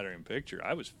unflattering picture.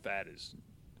 I was fat as...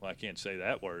 Well, I can't say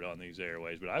that word on these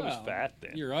airways, but I was fat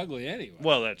then. You're ugly anyway.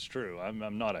 Well, that's true.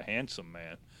 I'm not a handsome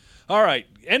man. All right,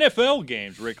 NFL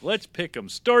games, Rick. Let's pick them.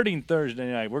 Starting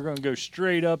Thursday night, we're going to go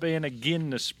straight up and again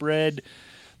the spread.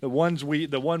 The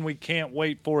one we can't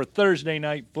wait for, Thursday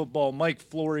night football. Mike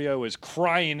Florio is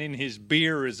crying in his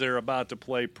beer as they're about to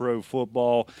play pro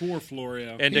football. Poor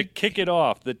Florio. And to kick it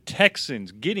off, the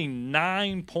Texans getting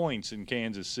 9 points in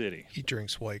Kansas City. He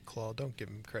drinks White Claw. Don't give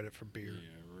him credit for beer.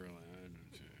 Yeah, really.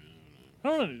 I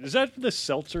don't know. Is that the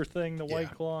seltzer thing, the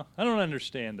White Claw? I don't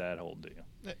understand that whole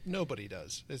deal. Nobody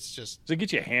does. It's just... Does it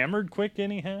get you hammered quick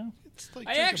anyhow? It's like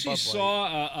I actually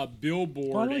saw a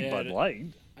billboard. Well, I like Bud Light.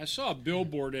 I saw a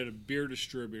billboard at a beer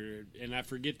distributor, and I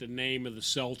forget the name of the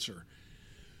seltzer.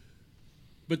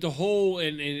 But the whole,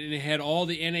 and it had all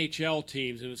the NHL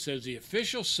teams, and it says the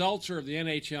official seltzer of the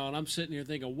NHL, and I'm sitting here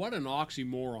thinking, what an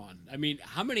oxymoron. I mean,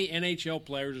 how many NHL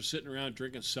players are sitting around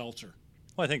drinking seltzer?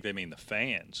 Well, I think they mean the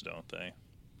fans, don't they?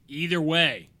 Either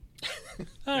way.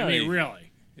 I mean,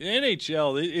 really. The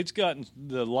NHL,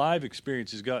 the live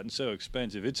experience has gotten so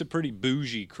expensive. It's a pretty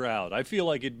bougie crowd. I feel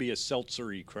like it'd be a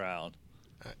seltzery crowd.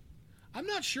 I'm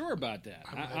not sure about that.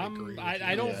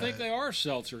 I don't think they are a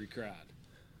seltzery crowd.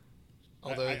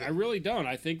 Although I really don't.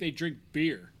 I think they drink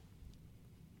beer.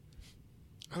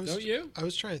 Don't you? I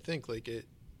was trying to think, like it,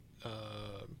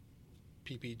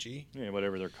 PPG. Yeah,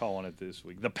 whatever they're calling it this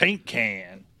week. The paint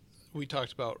can. We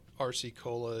talked about RC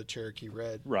Cola, Cherokee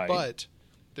Red. Right. But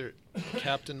they're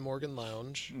Captain Morgan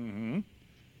Lounge. Mm-hmm.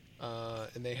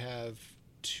 And they have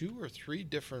 2 or 3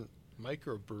 different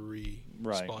microbrewery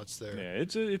spots there. Yeah,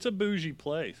 it's a bougie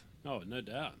place. Oh, no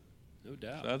doubt. No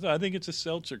doubt. I think it's a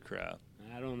seltzer crowd.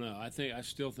 I don't know. I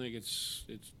still think it's.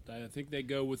 I think they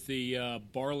go with the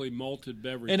barley malted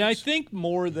beverages. And I think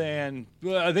more than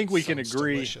I think we can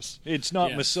agree, delicious. It's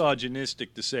not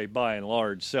misogynistic to say by and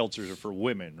large seltzers are for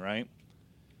women, right?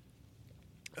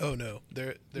 Oh no,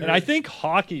 they're and I think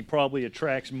hockey probably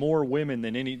attracts more women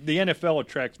than any. The NFL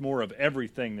attracts more of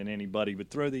everything than anybody. But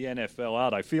throw the NFL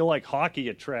out, I feel like hockey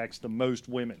attracts the most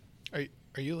women.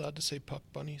 Are you allowed to say puck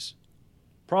bunnies?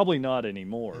 Probably not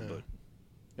anymore, but.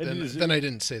 Then I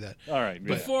didn't say that. All right.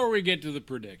 Before we get to the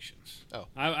predictions,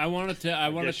 I want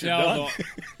to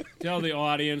tell the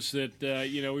audience that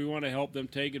we want to help them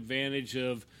take advantage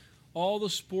of all the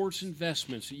sports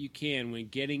investments that you can when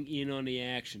getting in on the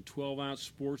action. 12-Ounce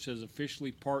Sports has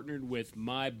officially partnered with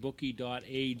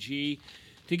mybookie.ag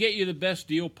to get you the best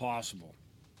deal possible.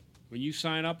 When you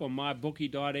sign up on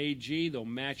mybookie.ag, they'll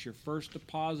match your first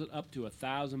deposit up to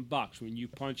 $1,000 when you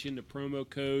punch in the promo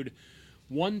code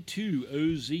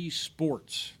 12OZ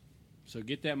Sports. So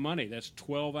get that money. That's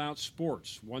 12-Ounce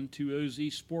Sports,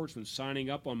 12OZ Sports when signing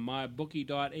up on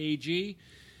mybookie.ag.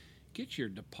 Get your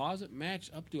deposit match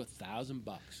up to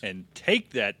 $1,000. And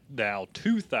take that now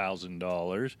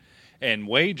 $2,000 and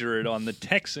wager it on the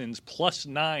Texans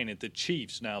 +9 at the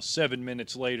Chiefs. Now, 7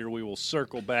 minutes later, we will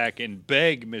circle back and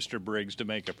beg Mr. Briggs to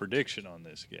make a prediction on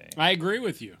this game. I agree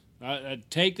with you.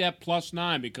 Take that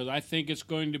 +9 because I think it's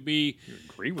going to be. You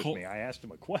agree with me? I asked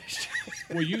him a question.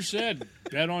 Well, you said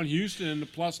bet on Houston in the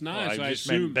 +9. Well, so I just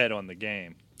meant bet on the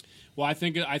game. Well, I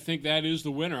think that is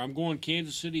the winner. I'm going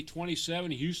Kansas City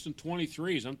 27, Houston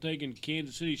 23s. I'm taking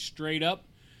Kansas City straight up,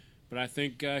 but I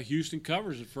think Houston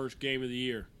covers the first game of the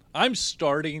year. I'm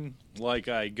starting like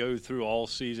I go through all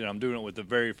season. I'm doing it with the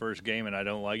very first game, and I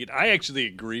don't like it. I actually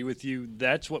agree with you.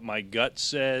 That's what my gut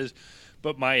says,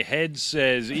 but my head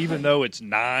says even though it's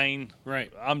 9,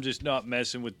 right, I'm just not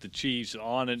messing with the Chiefs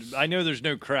on it. I know there's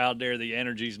no crowd there. The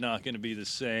energy's not going to be the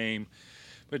same.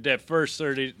 But that first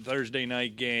Thursday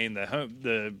night game,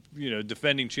 the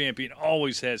defending champion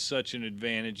always has such an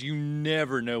advantage. You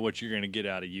never know what you're going to get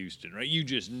out of Houston, right? You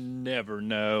just never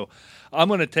know. I'm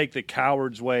going to take the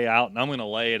coward's way out, and I'm going to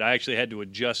lay it. I actually had to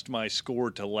adjust my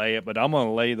score to lay it, but I'm going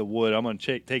to lay the wood. I'm going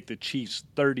to take the Chiefs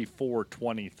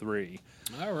 34-23.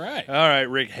 All right. All right,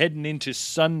 Rick, heading into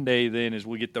Sunday then as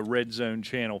we get the Red Zone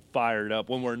channel fired up.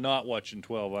 When we're not watching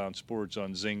 12-ounce sports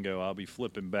on Zingo, I'll be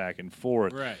flipping back and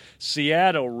forth. Right.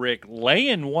 Seattle, Rick,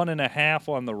 laying 1.5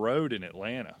 on the road in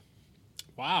Atlanta.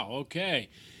 Wow, okay.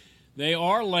 They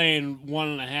are laying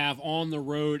 1.5 on the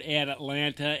road at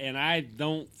Atlanta, and I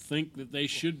don't think that they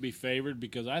should be favored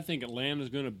because I think Atlanta's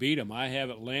going to beat them. I have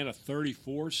Atlanta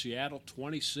 34, Seattle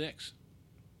 26.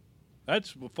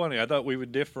 That's funny. I thought we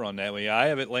would differ on that. I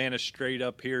have Atlanta straight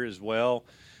up here as well.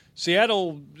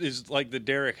 Seattle is like the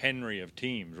Derrick Henry of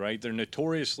teams, right? They're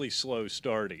notoriously slow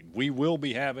starting. We will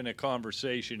be having a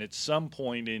conversation at some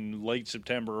point in late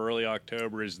September, early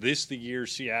October. Is this the year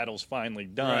Seattle's finally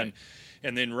done? Right.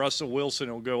 And then Russell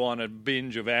Wilson will go on a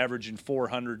binge of averaging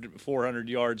 400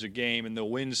 yards a game, and they'll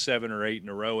win 7 or 8 in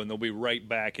a row, and they'll be right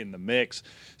back in the mix.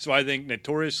 So I think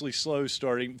notoriously slow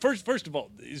starting. First of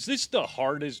all, is this the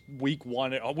hardest week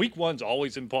one? Week one's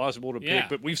always impossible to pick,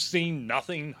 but we've seen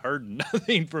nothing, heard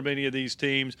nothing from any of these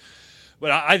teams. But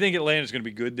I think Atlanta's going to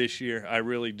be good this year. I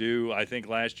really do. I think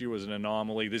last year was an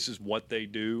anomaly. This is what they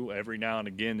do every now and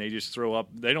again. They just throw up.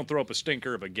 They don't throw up a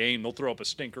stinker of a game. They'll throw up a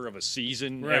stinker of a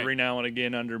season every now and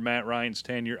again under Matt Ryan's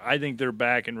tenure. I think they're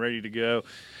back and ready to go.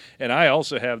 And I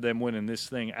also have them winning this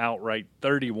thing outright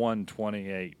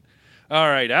 31-28. All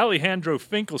right, Alejandro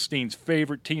Finkelstein's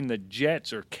favorite team, the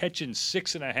Jets, are catching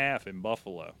 6.5 in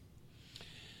Buffalo.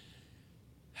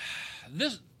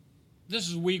 This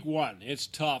is week one. It's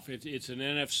tough. It's an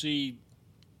NFC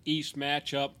East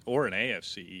matchup. Or an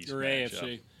AFC East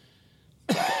matchup.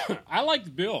 AFC. I like the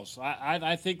Bills.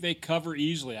 I think they cover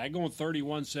easily. I go on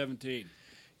 31-17.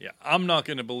 Yeah, I'm not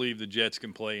going to believe the Jets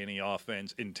can play any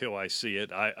offense until I see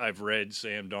it. I've read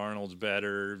Sam Darnold's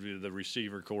better. The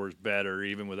receiver core is better,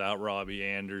 even without Robbie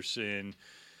Anderson.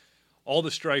 All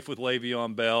the strife with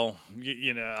Le'Veon Bell,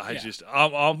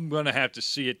 I'm going to have to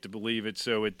see it to believe it.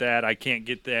 So at that, I can't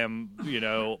get them,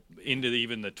 into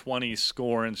even the 20s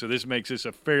scoring. So this makes this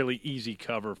a fairly easy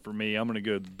cover for me. I'm going to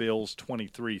go the Bills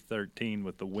 23-13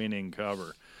 with the winning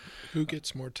cover. Who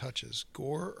gets more touches,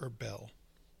 Gore or Bell?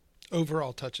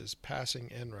 Overall touches,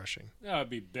 passing and rushing. That would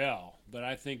be Bell, but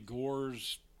I think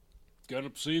Gore's going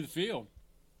to see the field.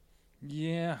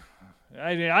 Yeah.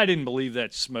 I didn't believe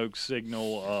that smoke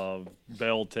signal of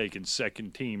Bell taking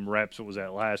second-team reps. What was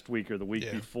that, last week or the week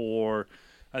before?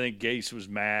 I think Gase was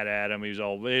mad at him. He was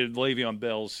Le'Veon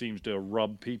Bell seems to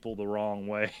rub people the wrong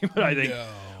way. But I think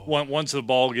once the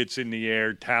ball gets in the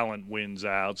air, talent wins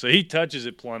out. So he touches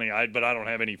it plenty, but I don't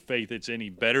have any faith it's any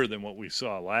better than what we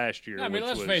saw last year. I mean,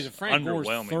 let's face it, Frank Gore's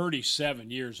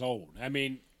 37 years old. I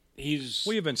mean,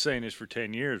 we've been saying this for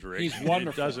 10 years, Rick. He's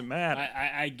wonderful. It doesn't matter.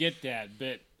 I get that,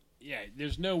 but yeah,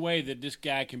 there's no way that this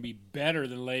guy can be better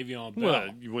than Le'Veon Bell. Well,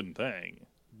 you wouldn't think.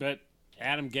 But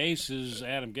Adam Gase is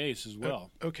Adam Gase as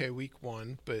well. Okay, week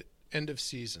one, but end of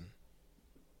season.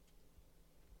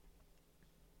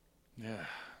 Yeah.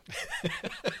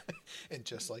 And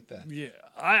just like that. Yeah.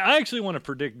 I actually want to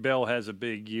predict Bell has a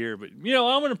big year, but, I'm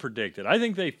going to predict it. I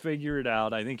think they figure it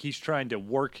out. I think he's trying to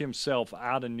work himself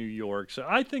out of New York. So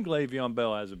I think Le'Veon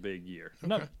Bell has a big year. Okay.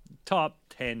 Not top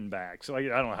 10 back. So I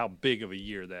don't know how big of a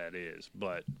year that is,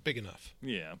 but. Big enough.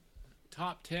 Yeah.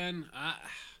 Top 10?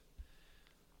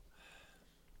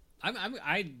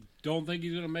 I don't think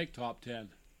he's going to make top 10.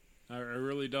 I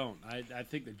really don't. I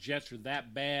think the Jets are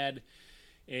that bad,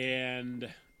 and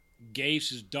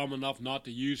Gase is dumb enough not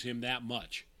to use him that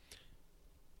much.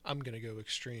 I'm going to go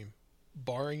extreme.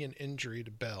 Barring an injury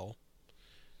to Bell,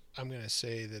 I'm going to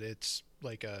say that it's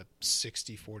like a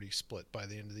 60-40 split by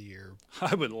the end of the year.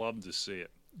 I would love to see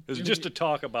it. Because just to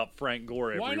talk about Frank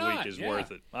Gore every week is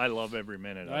worth it. I love every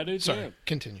minute of it. I do too. Sorry,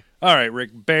 continue. All right,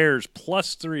 Rick. Bears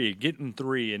 +3, getting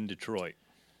 3 in Detroit.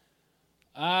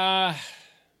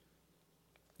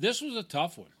 This was a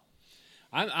tough one.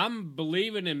 I'm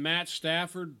believing in Matt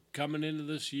Stafford coming into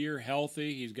this year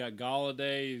healthy. He's got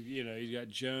Galladay, he's got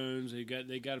Jones.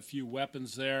 They got a few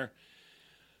weapons there.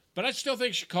 But I still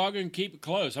think Chicago can keep it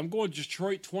close. I'm going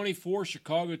Detroit 24,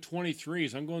 Chicago 23.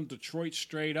 So I'm going Detroit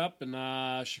straight up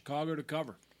and Chicago to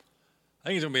cover. I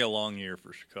think it's going to be a long year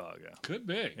for Chicago. Could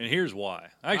be. And here's why.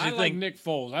 I like think Nick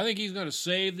Foles. I think he's going to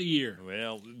save the year.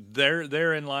 Well,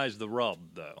 therein lies the rub,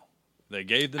 though. They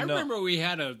gave the I remember we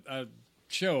had a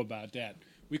show about that.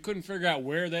 We couldn't figure out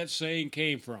where that saying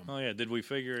came from. Oh, yeah. Did we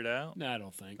figure it out? No, I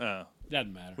don't think. Oh.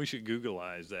 Doesn't matter. We should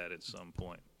Googleize that at some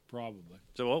point. Probably.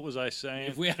 So what was I saying?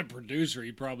 If we had a producer,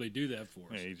 he'd probably do that for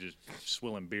us. Yeah, he's just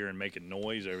swilling beer and making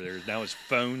noise over there. Now his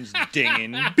phone's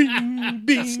dinging. Bing, bing.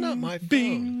 That's not my phone.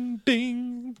 Bing,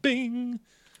 bing, bing.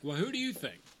 Well, who do you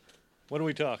think? What are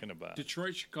we talking about?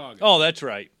 Detroit, Chicago. Oh, that's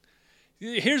right.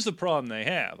 Here's the problem they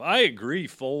have. I agree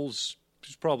Foles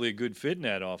is probably a good fit in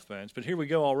that offense, but here we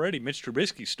go already. Mitch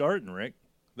Trubisky's starting, Rick.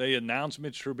 They announced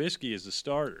Mitch Trubisky as the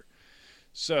starter.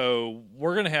 So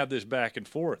we're going to have this back and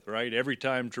forth, right? Every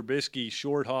time Trubisky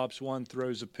short hops one,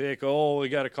 throws a pick, we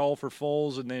got a call for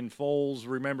Foles, and then Foles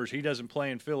remembers he doesn't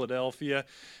play in Philadelphia,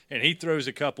 and he throws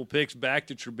a couple picks back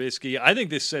to Trubisky. I think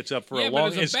this sets up for a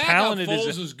long, as backup, talented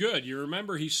Foles is good. You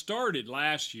remember he started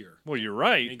last year. Well, you're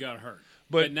right. And he got hurt.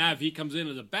 But now if he comes in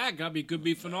as a backup, he could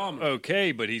be phenomenal.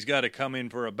 Okay, but he's got to come in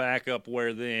for a backup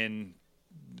where then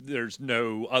there's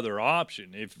no other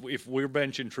option. If we're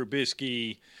benching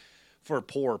Trubisky for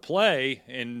poor play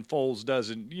and Foles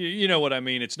doesn't, you know what I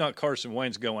mean? It's not Carson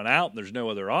Wentz going out and there's no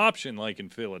other option like in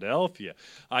Philadelphia.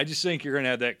 I just think you're going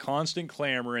to have that constant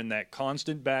clamor and that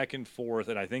constant back and forth,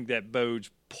 and I think that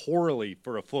bodes poorly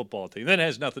for a football team. That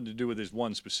has nothing to do with this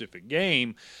one specific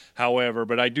game, however,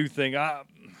 but I do think I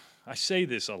say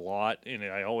this a lot, and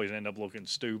I always end up looking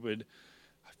stupid.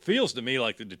 Feels to me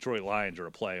like the Detroit Lions are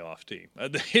a playoff team.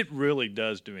 It really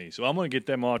does to me. So I'm going to get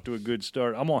them off to a good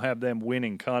start. I'm going to have them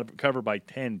winning cover by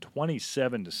 10,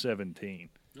 27-17.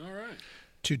 All right.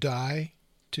 To die,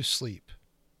 to sleep,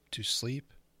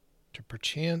 to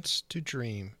perchance to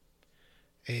dream.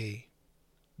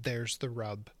 There's the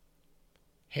rub.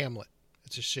 Hamlet.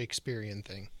 It's a Shakespearean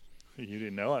thing. You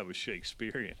didn't know I was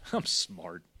Shakespearean. I'm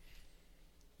smart.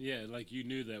 Yeah, like you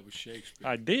knew that was Shakespeare.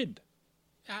 I did.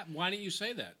 Why didn't you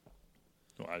say that?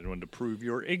 Well, I wanted to prove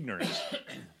your ignorance.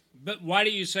 But why do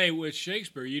you say it was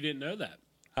Shakespeare? You didn't know that.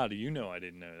 How do you know I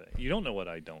didn't know that? You don't know what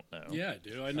I don't know. Yeah, I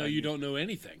do. I know you don't know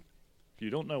anything.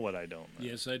 You don't know what I don't know.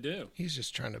 Yes, I do. He's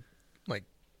just trying to,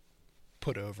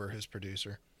 put over his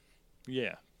producer.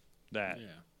 Yeah, that. Yeah.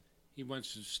 He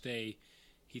wants to stay.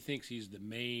 He thinks he's the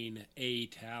main A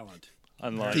talent.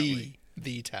 Unlikely.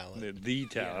 The talent. The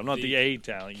talent. Yeah, I'm not the A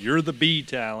talent. You're the B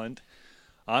talent.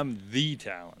 I'm the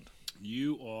talent.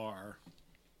 You are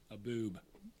a boob.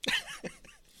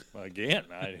 Again,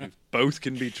 both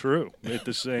can be true at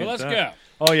the same time. Well, let's go.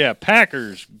 Oh, yeah.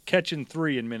 Packers catching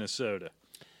 3 in Minnesota.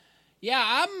 Yeah,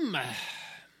 I'm.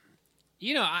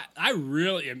 I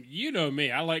really am. You know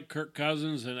me. I like Kirk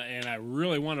Cousins, and I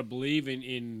really want to believe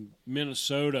in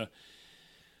Minnesota.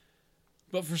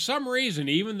 But for some reason,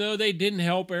 even though they didn't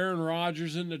help Aaron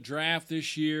Rodgers in the draft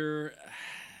this year,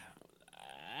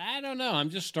 I don't know. I'm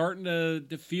just starting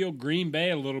to feel Green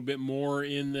Bay a little bit more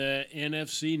in the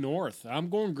NFC North. I'm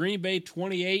going Green Bay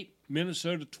 28,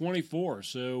 Minnesota 24.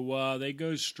 So they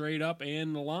go straight up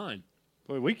and the line.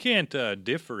 Boy, we can't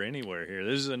differ anywhere here.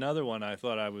 This is another one I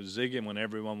thought I was zigging when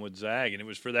everyone would zag, and it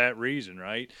was for that reason,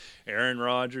 right? Aaron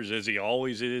Rodgers, as he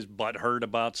always is, butthurt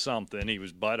about something. He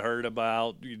was butthurt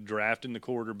about drafting the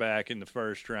quarterback in the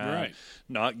first round, right,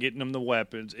 not getting him the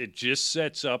weapons. It just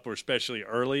sets up, or especially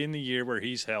early in the year where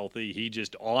he's healthy, he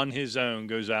just on his own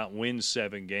goes out and wins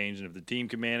 7 games, and if the team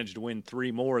can manage to win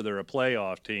 3 more, they're a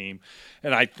playoff team.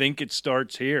 And I think it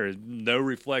starts here. No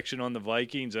reflection on the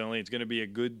Vikings, only it's going to be a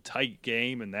good, tight game.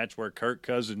 And that's where Kirk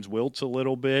Cousins wilts a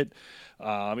little bit,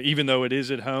 even though it is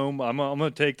at home. I'm going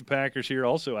to take the Packers here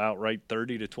also outright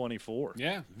 30-24.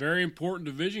 Yeah, very important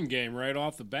division game right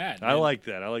off the bat. I like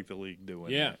that. I like the league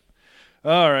doing that.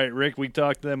 All right, Rick, we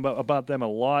talked about them a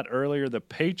lot earlier. The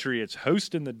Patriots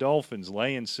hosting the Dolphins,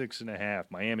 laying 6.5.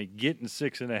 Miami getting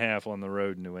 6.5 on the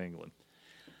road in New England.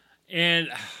 And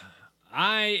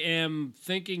I am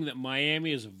thinking that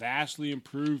Miami is a vastly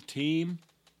improved team.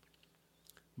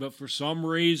 But for some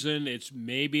reason, it's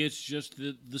just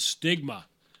the stigma.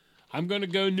 I'm going to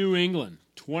go New England,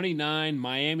 29,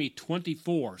 Miami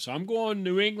 24. So I'm going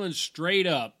New England straight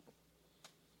up,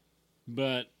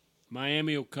 but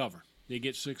Miami will cover. They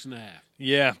get 6.5.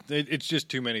 Yeah, it's just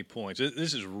too many points.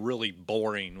 This is really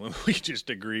boring when we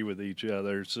just agree with each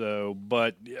other. So,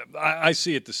 but I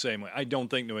see it the same way. I don't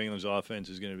think New England's offense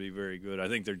is going to be very good. I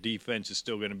think their defense is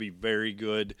still going to be very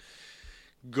good.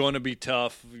 Going to be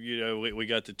tough. We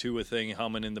got the Tua thing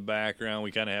humming in the background.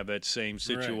 We kind of have that same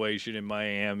situation in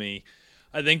Miami.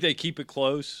 I think they keep it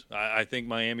close. I think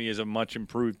Miami is a much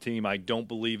improved team. I don't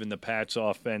believe in the Pats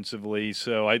offensively.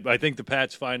 So I think the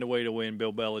Pats find a way to win.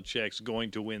 Bill Belichick's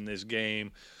going to win this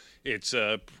game. It's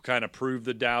kind of prove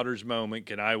the doubters moment.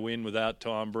 Can I win without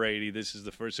Tom Brady? This is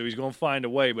the first. So he's going to find a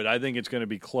way, but I think it's going to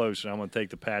be close, and I'm going to take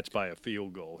the Pats by a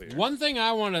field goal here. One thing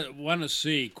I want to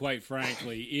see, quite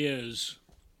frankly, is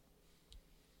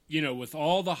with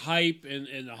all the hype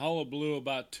and the hullabaloo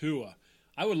about Tua,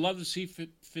 I would love to see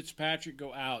Fitzpatrick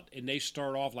go out and they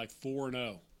start off like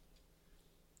 4-0.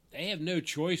 They have no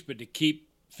choice but to keep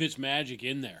Fitzmagic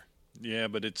in there. Yeah,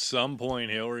 but at some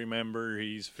point he'll remember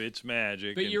he's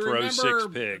Fitzmagic But and you throw remember, 6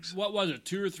 picks. what was it,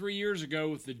 2 or 3 years ago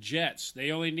with the Jets?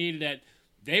 They only needed that.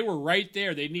 They were right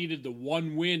there. They needed the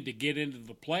one win to get into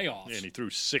the playoffs. Yeah, and he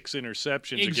threw 6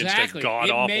 interceptions Exactly. against a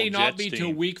god-awful It may not Jets be team.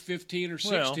 till week 15 or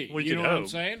 16. Well, we you could know hope. what I'm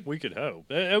saying? We could hope.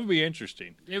 That would be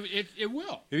interesting. It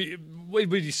will. It would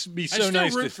be I so still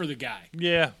nice root to, for the guy.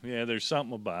 Yeah, there's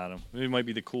something about him. It might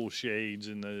be the cool shades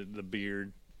and the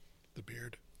beard. The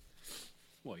beard.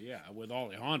 Well, yeah, with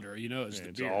Alejandro, it's the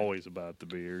It's beard. always about the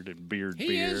beard and beer.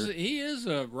 He is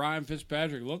a Ryan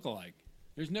Fitzpatrick lookalike.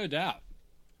 There's no doubt.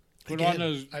 Put Again, on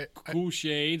those I- cool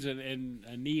shades and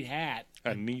a neat hat.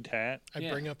 A neat hat. I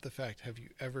Yeah. bring up the fact, have you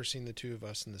ever seen the two of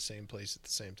us in the same place at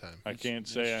the same time? I can't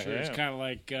say That's I true. have. It's kind of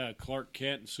like Clark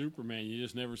Kent and Superman. You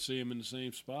just never see them in the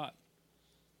same spot.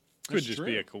 Could That's just true.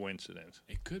 be a coincidence.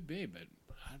 It could be, but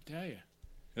I'll tell you.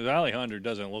 Because Alejandro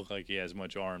doesn't look like he has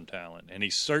much arm talent, and he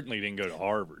certainly didn't go to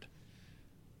Harvard.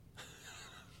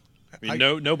 I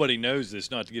mean, nobody knows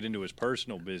this, not to get into his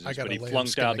personal business, got but he a flunked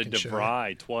lambskin out I to can show you.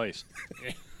 DeVry twice.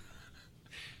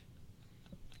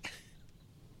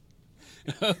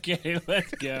 Okay,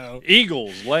 let's go.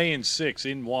 Eagles laying 6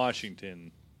 in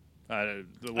Washington. I'm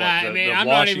really not team.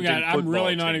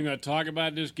 even going to talk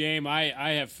about this game.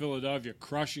 I have Philadelphia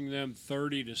crushing them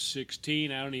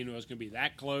 30-16. I don't even know it's going to be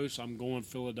that close. I'm going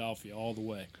Philadelphia all the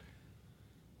way.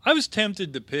 I was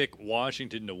tempted to pick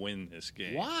Washington to win this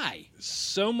game. Why?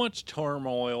 So much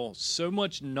turmoil, so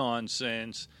much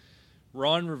nonsense.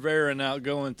 Ron Rivera now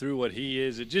going through what he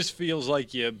is. It just feels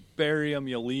like you bury them,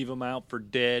 you leave them out for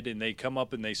dead, and they come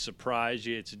up and they surprise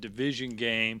you. It's a division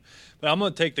game. But I'm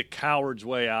going to take the coward's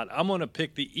way out. I'm going to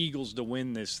pick the Eagles to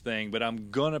win this thing, but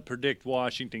I'm going to predict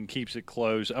Washington keeps it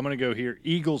close. I'm going to go here,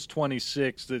 Eagles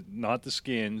 26, not the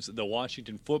Skins, the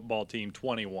Washington football team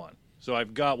 21. So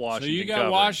I've got Washington So you got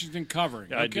covering. Washington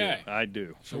covering. Okay. I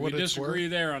do. So For we what it's disagree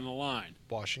worth. there on the line.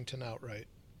 Washington outright.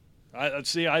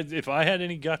 If I had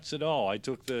any guts at all, I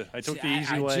took the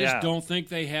easy way out. I just don't think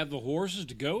they have the horses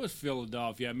to go with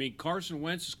Philadelphia. I mean, Carson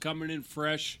Wentz is coming in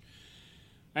fresh.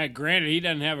 Granted, he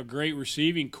doesn't have a great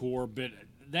receiving core, but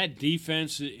that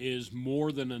defense is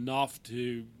more than enough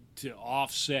to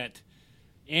offset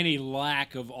any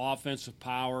lack of offensive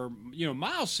power.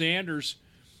 Miles Sanders,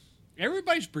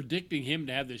 everybody's predicting him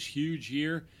to have this huge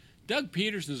year. Doug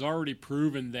Peterson's already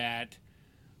proven that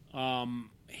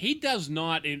he does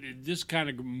not, and this kind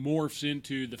of morphs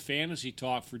into the fantasy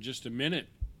talk for just a minute.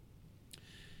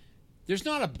 There's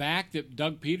not a back that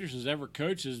Doug Peterson's ever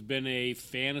coached has been a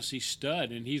fantasy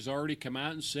stud, and he's already come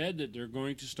out and said that they're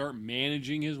going to start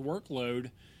managing his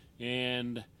workload,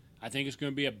 and I think it's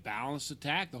going to be a balanced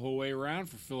attack the whole way around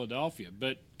for Philadelphia.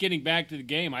 But getting back to the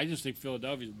game, I just think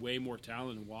Philadelphia is way more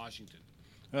talented than Washington.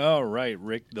 All right,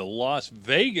 Rick. The Las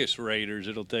Vegas Raiders,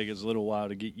 it'll take us a little while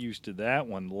to get used to that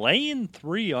one. Laying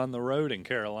 3 on the road in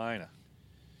Carolina.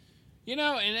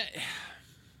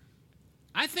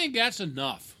 I think that's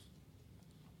enough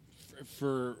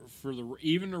for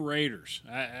even the Raiders.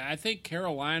 I think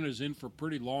Carolina's in for a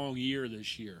pretty long year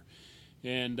this year.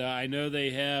 And I know they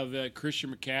have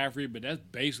Christian McCaffrey, but that's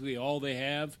basically all they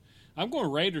have. I'm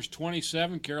going Raiders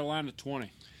 27, Carolina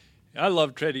 20. I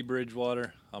love Teddy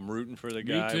Bridgewater. I'm rooting for the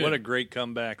guy. too. What a great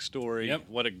comeback story. Yep.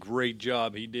 What a great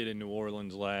job he did in New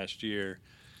Orleans last year.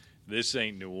 This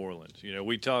ain't New Orleans.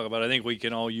 We talk about, I think we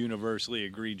can all universally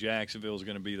agree Jacksonville's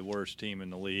going to be the worst team in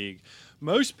the league.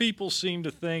 Most people seem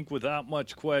to think, without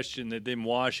much question, that then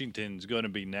Washington's going to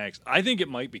be next. I think it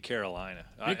might be Carolina.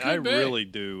 I be. really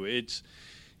do.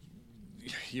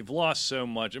 You've lost so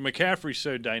much. And McCaffrey's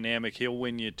so dynamic, he'll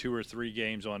win you 2 or 3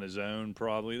 games on his own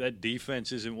probably. That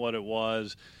defense isn't what it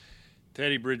was.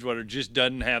 Teddy Bridgewater just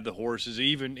doesn't have the horses,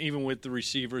 even with the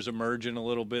receivers emerging a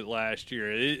little bit last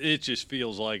year. It just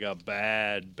feels like a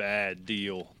bad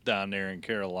deal down there in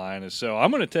Carolina. So I'm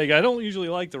going to take – I don't usually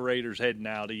like the Raiders heading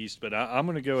out east, but I'm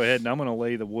going to go ahead and I'm going to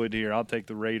lay the wood here. I'll take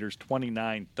the Raiders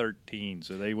 29-13,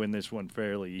 so they win this one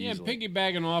fairly easily. Yeah,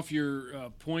 piggybacking off your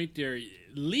point there,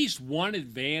 at least one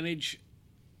advantage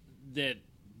that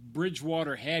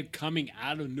Bridgewater had coming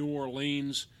out of New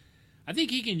Orleans – I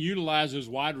think he can utilize those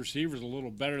wide receivers a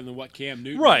little better than what Cam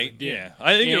Newton right, did. Yeah.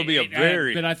 I think it'll be a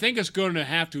very – But I think it's going to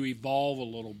have to evolve a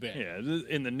little bit. Yeah,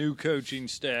 in the new coaching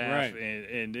staff, Right.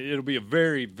 and it'll be a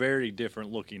very, very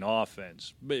different looking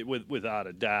offense, but without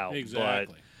a doubt.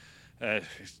 Exactly.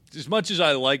 As much as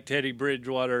I like Teddy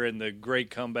Bridgewater and the great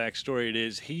comeback story it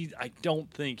is, I don't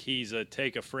think he's a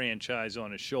take a franchise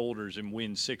on his shoulders and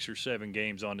win 6 or 7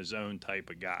 games on his own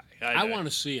type of guy. I want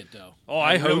to see it, though. Oh,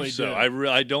 I hope really so. do.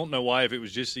 I don't know why, if it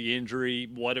was just the injury,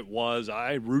 what it was.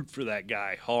 I root for that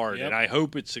guy hard, Yep. and I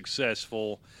hope it's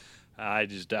successful. I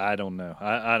don't know.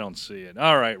 I don't see it.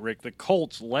 All right, Rick, the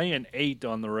Colts laying 8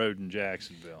 on the road in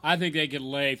Jacksonville. I think they could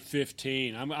lay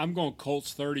 15. I'm going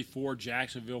Colts 34,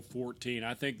 Jacksonville 14.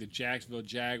 I think the Jacksonville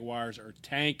Jaguars are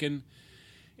tanking,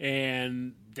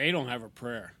 and they don't have a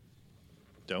prayer.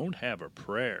 Don't have a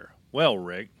prayer. Well,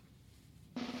 Rick.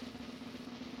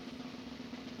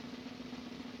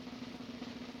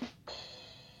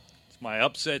 It's my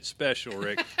upset special,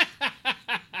 Rick.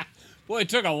 Boy, it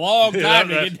took a long time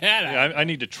to get that out. I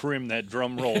need to trim that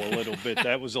drum roll a little bit.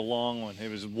 That was a long one.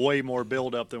 It was way more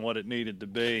build-up than what it needed to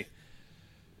be.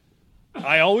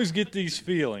 I always get these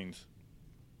feelings.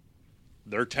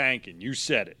 They're tanking. You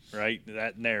said it, right?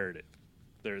 That narrative.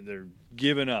 They're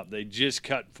giving up. They just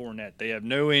cut Fournette. They have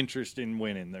no interest in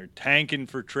winning. They're tanking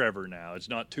for Trevor now. It's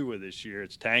not Tua this year.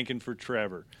 It's tanking for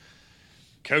Trevor.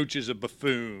 Coach is a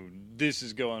buffoon. This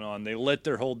is going on. They let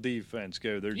their whole defense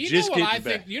go. They're just getting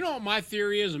back. You know what my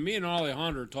theory is? And me and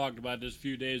Alejandro talked about this a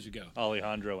few days ago.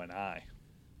 Alejandro and I.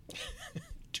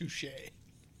 Touche.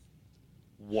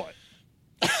 What?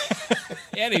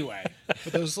 Anyway.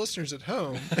 For those listeners at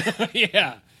home.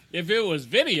 Yeah. If it was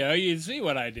video, you'd see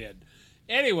what I did.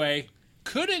 Anyway,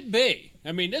 could it be?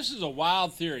 I mean, this is a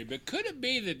wild theory, but could it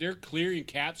be that they're clearing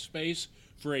cap space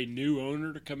for a new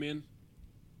owner to come in?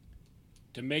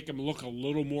 To make them look a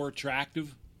little more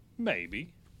attractive?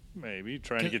 Maybe.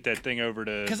 Trying to get that thing over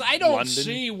to Because I don't London.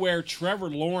 see where Trevor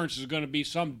Lawrence is going to be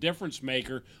some difference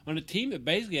maker on a team that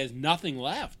basically has nothing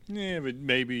left. Yeah, but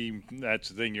maybe that's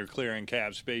the thing. You're clearing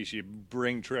cap space. You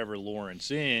bring Trevor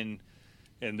Lawrence in,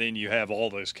 and then you have all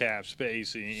this cap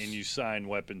space, and you sign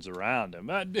weapons around him.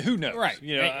 Who knows? Right.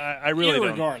 You know, I really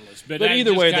don't. Regardless. But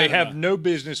either way, they have no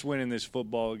business winning this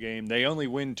football game. They only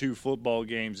win 2 football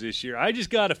games this year. I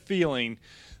just got a feeling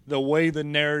the way the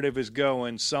narrative is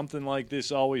going, something like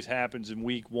this always happens in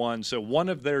week 1. So one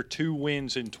of their 2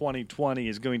 wins in 2020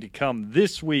 is going to come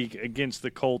this week against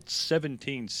the Colts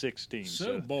 17-16.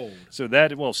 So bold. So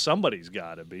that, well, somebody's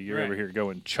got to be. You're Right. over here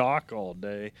going chalk all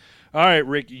day. All right,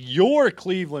 Rick, your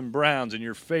Cleveland Browns and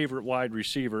your favorite wide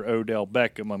receiver, Odell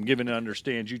Beckham. I'm given to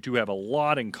understand you two have a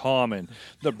lot in common.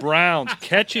 The Browns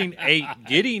catching 8,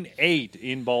 getting 8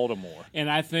 in Baltimore. And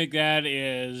I think that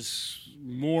is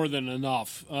more than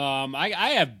enough.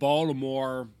 I have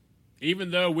Baltimore,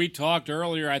 even though we talked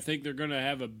earlier, I think they're going to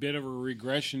have a bit of a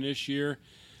regression this year.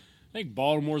 I think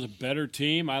Baltimore's a better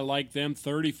team. I like them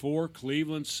 34,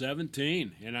 Cleveland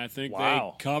 17. And I think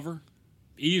they cover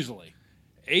easily.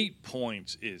 8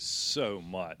 points is so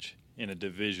much in a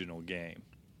divisional game.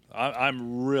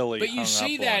 I'm really But you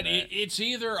see that it's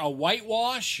either a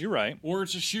whitewash You're right. or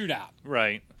it's a shootout.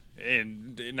 Right.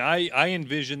 And I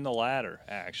envision the latter,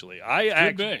 actually.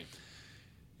 Could be.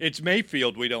 It's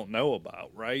Mayfield we don't know about,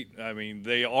 right? I mean,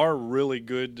 they are really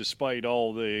good despite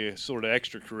all the sort of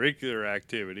extracurricular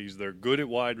activities. They're good at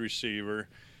wide receiver.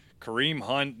 Kareem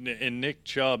Hunt and Nick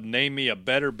Chubb, name me a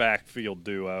better backfield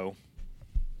duo.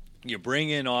 You bring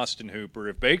in Austin Hooper.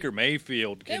 If Baker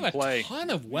Mayfield can play, a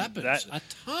ton of weapons, a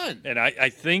ton. And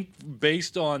I think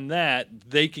based on that,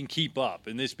 they can keep up.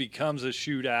 And this becomes a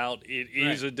shootout. It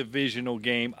is a divisional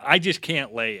game. I just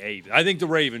can't lay 8. I think the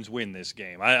Ravens win this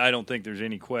game. I don't think there's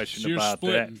any question about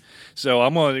that. So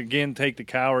I'm going to, again, take the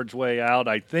coward's way out.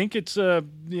 I think it's a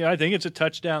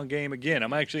touchdown game again.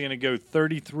 I'm actually going to go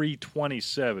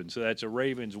 33-27. So that's a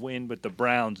Ravens win, but the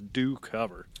Browns do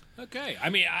cover. Okay.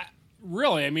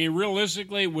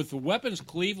 Realistically, with the weapons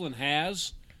Cleveland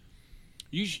has,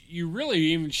 you really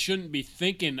even shouldn't be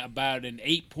thinking about an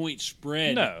 8-point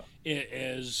spread. No.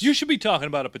 You should be talking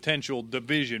about a potential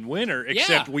division winner,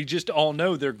 except we just all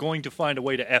know they're going to find a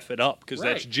way to F it up because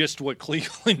that's just what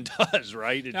Cleveland does,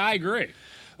 right? I agree.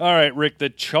 All right, Rick, the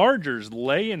Chargers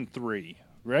laying 3.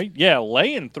 Right? Yeah,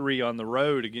 laying 3 on the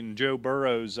road against Joe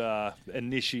Burrow's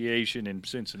initiation in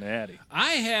Cincinnati. I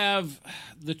have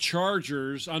the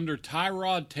Chargers under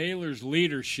Tyrod Taylor's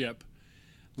leadership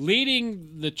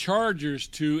leading the Chargers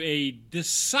to a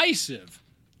decisive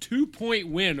 2-point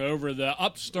win over the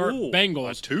upstart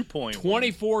Bengals. A 2-point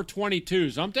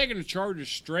 24-22. So I'm taking the Chargers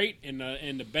straight and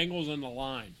the Bengals on the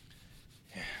line.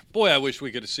 Boy, I wish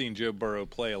we could have seen Joe Burrow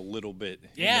play a little bit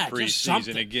in the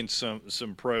preseason against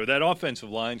some pro. That offensive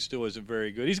line still isn't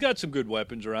very good. He's got some good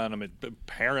weapons around him,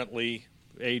 apparently,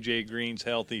 A.J. Green's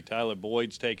healthy. Tyler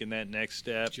Boyd's taking that next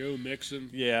step. Joe Mixon.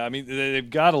 Yeah, I mean, they've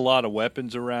got a lot of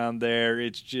weapons around there.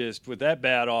 It's just with that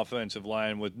bad offensive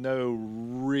line, with no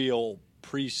real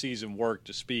preseason work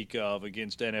to speak of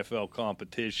against NFL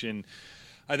competition,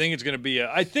 I think it's going to be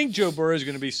I think Joe Burrow is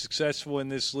going to be successful in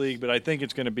this league, but I think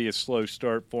it's going to be a slow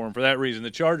start for him. For that reason,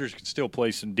 the Chargers can still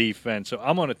play some defense. So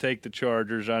I'm going to take the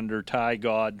Chargers under Ty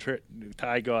God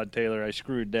Taylor. I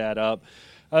screwed that up.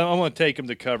 I'm going to take him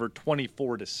to cover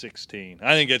 24-16.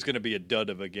 I think it's going to be a dud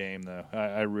of a game, though.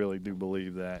 I really do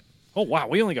believe that. Oh, wow.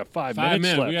 We only got 5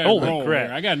 minutes left. Holy crap.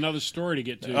 Here. I got another story to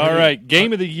get to. All right.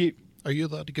 Game of the year. Are you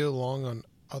allowed to go along on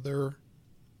other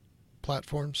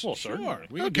platforms? Well, Sure. certainly.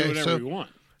 We can do whatever we want.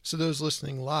 So those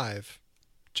listening live,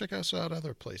 check us out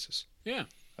other places. Yeah.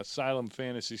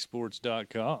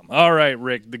 AsylumFantasySports.com. All right,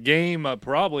 Rick. The game,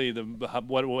 probably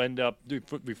what will end up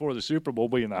before the Super Bowl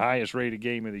being the highest rated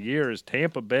game of the year is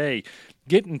Tampa Bay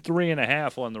getting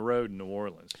 3.5 on the road in New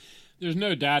Orleans. There's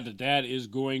no doubt that is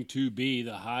going to be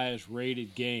the highest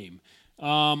rated game.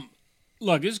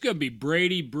 Look, this is going to be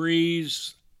Brady,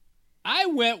 Breeze. I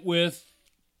went with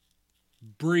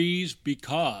Breeze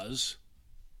because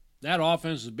that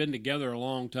offense has been together a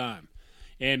long time.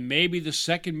 And maybe the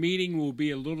second meeting will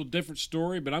be a little different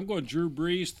story, but I'm going Drew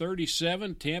Brees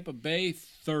 37, Tampa Bay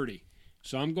 30.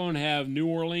 So I'm going to have New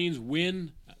Orleans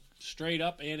win straight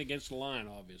up and against the line,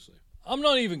 obviously. I'm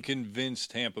not even convinced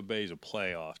Tampa Bay's a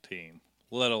playoff team,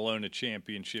 let alone a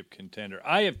championship contender.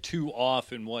 I have too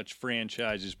often watched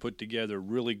franchises put together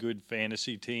really good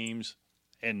fantasy teams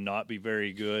and not be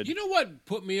very good. You know what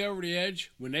put me over the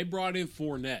edge? When they brought in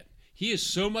Fournette. He is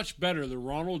so much better than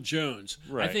Ronald Jones.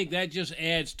 Right. I think that just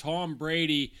adds Tom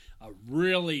Brady a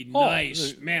really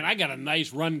nice man. I got a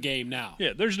nice run game now.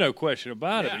 Yeah, there's no question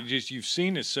about Yeah. it. You've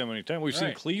seen this so many times. We've seen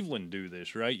Right. Cleveland do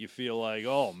this, right? You feel like,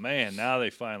 oh man, now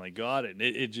they finally got it.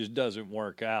 It just doesn't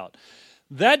work out.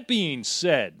 That being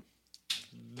said,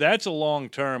 that's a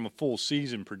long-term, a full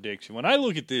season prediction. When I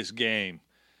look at this game,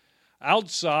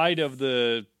 outside of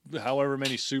the however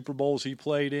many Super Bowls he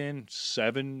played in,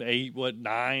 7, 8,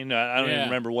 9, I don't even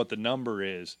remember what the number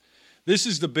is. This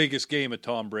is the biggest game of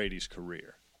Tom Brady's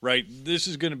career, right? This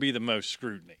is going to be the most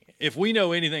scrutiny. If we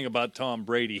know anything about Tom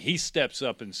Brady, he steps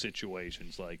up in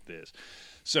situations like this.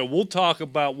 So we'll talk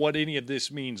about what any of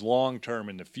this means long-term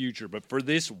in the future. But for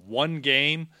this one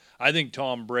game, I think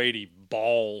Tom Brady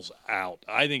balls out.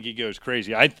 I think he goes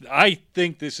crazy. I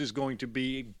think this is going to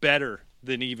be better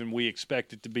than even we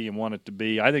expect it to be and want it to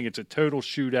be. I think it's a total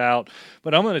shootout,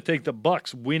 but I'm going to take the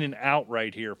Bucs winning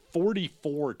outright here,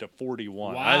 44-41.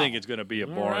 Wow. I think it's going to be a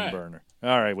barn burner.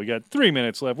 All right, we got 3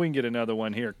 minutes left. We can get another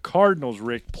one here. Cardinals,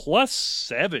 Rick,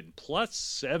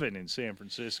 +7 in San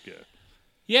Francisco.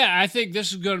 Yeah, I think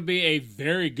this is going to be a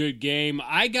very good game.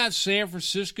 I got San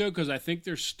Francisco because I think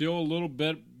they're still a little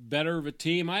bit better of a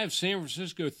team. I have San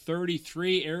Francisco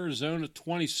 33, Arizona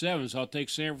 27, so I'll take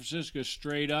San Francisco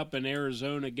straight up and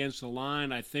Arizona against the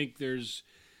line. I think there's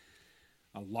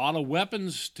a lot of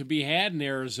weapons to be had in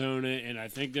Arizona, and I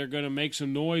think they're going to make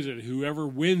some noise at whoever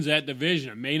wins that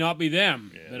division. It may not be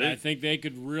them, but I think they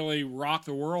could really rock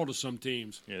the world to some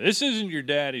teams. Yeah, this isn't your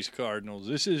daddy's Cardinals.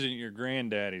 This isn't your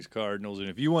granddaddy's Cardinals. And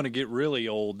if you want to get really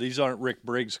old, these aren't Rick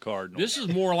Briggs Cardinals. This is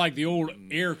more like the old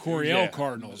Air Coryell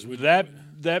Cardinals.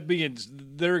 That being,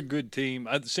 they're a good team.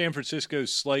 San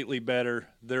Francisco's slightly better.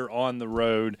 They're on the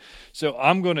road. So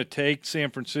I'm going to take San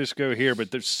Francisco here,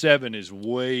 but there's 7 is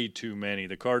way too many.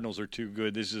 The Cardinals are too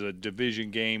good. This is a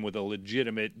division game with a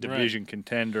legitimate division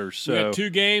contender. So we got 2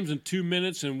 games in 2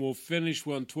 minutes, and we'll finish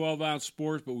on 12-ounce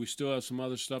sports, but we still have some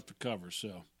other stuff to cover.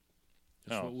 So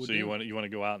that's what we'll do. You want to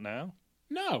go out now?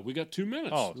 No, we got 2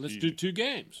 minutes. Oh, let's do 2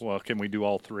 games. Well, can we do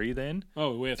all 3 then?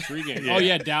 Oh, we have 3 games. Yeah. Oh,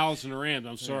 yeah, Dallas and the Rams.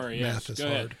 I'm sorry. Math is Go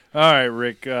hard. ahead. All right,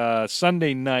 Rick.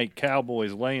 Sunday night,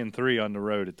 Cowboys laying 3 on the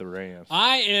road at the Rams.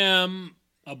 I am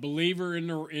a believer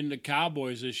in the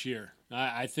Cowboys this year.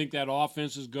 I think that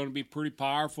offense is going to be pretty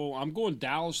powerful. I'm going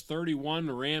Dallas 31,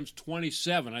 the Rams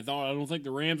 27. I don't think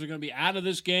the Rams are going to be out of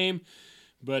this game.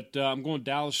 But I'm going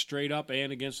Dallas straight up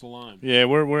and against the line. Yeah,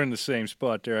 we're in the same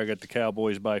spot there. I got the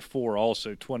Cowboys by 4,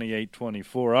 also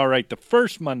 28-24. All right, the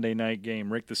first Monday night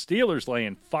game, Rick, the Steelers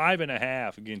laying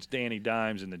 5.5 against Danny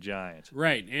Dimes and the Giants.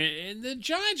 Right, and the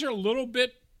Giants are a little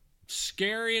bit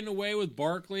scary in a way with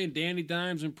Barkley and Danny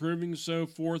Dimes improving and so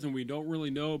forth, and we don't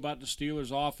really know about the Steelers'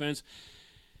 offense.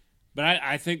 But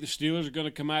I think the Steelers are going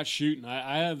to come out shooting.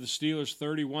 I have the Steelers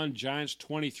 31, Giants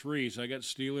 23, so I got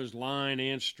Steelers line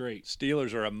and straight.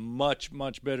 Steelers are a much,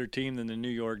 much better team than the New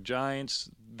York Giants.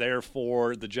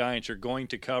 Therefore, the Giants are going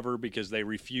to cover because they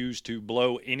refuse to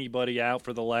blow anybody out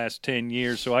for the last 10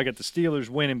 years. So I got the Steelers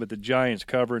winning, but the Giants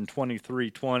covering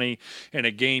 23-20 in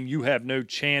a game you have no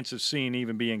chance of seeing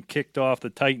even being kicked off. The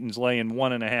Titans laying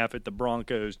 1.5 at the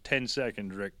Broncos. 10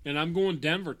 seconds, Rick. And I'm going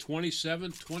Denver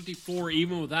 27-24,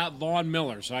 even without Vaughn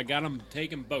Miller. So I got them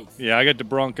taking both. Yeah, I got the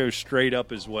Broncos straight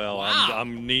up as well. Wow. I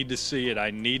need to see it.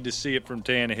 I need to see it from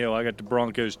Tannehill. I got the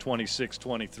Broncos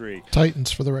 26-23.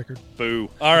 Titans for the record. Boo.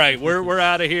 All right, we're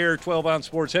out of here. 12-ounce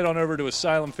sports. Head on over to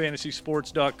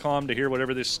asylumfantasysports.com to hear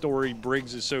whatever this story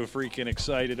Briggs is so freaking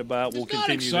excited about. We'll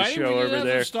continue the show over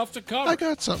there. Stuff to cover. I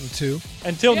got something too.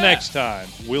 Until next time,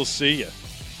 we'll see you.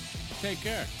 Take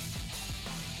care.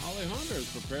 Alejandro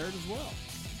is prepared as well.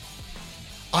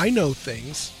 I know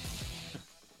things.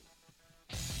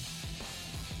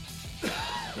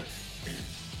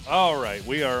 All right,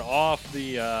 we are off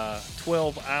the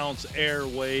 12-ounce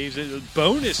airwaves. It was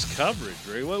bonus coverage,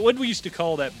 right? What we used to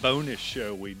call that bonus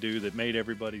show we do that made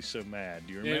everybody so mad?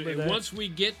 Do you remember that? Once we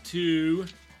get to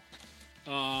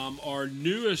our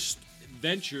newest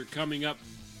venture coming up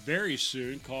very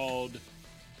soon called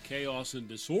Chaos and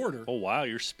Disorder. Oh, wow,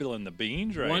 you're spilling the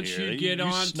beans right Once here. Once you get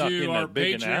snuck in onto our that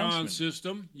big Patreon announcement.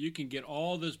 system, you can get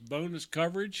all this bonus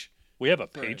coverage. We have a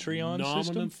for Patreon nominal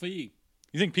system? fee.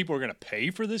 You think people are going to pay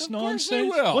for this Of course nonsense? they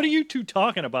will. What are you two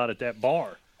talking about at that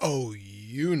bar? Oh,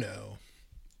 you know.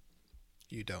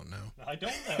 You don't know. I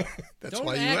don't know. That's Don't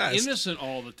why you act asked. innocent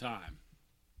all the time.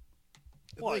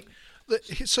 What?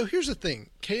 So here's the thing.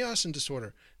 Chaos and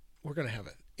Disorder. We're going to have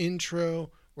an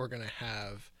intro. We're going to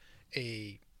have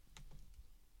a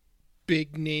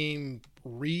big name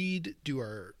read, do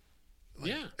our...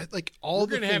 Like all We're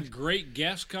the going to things. have great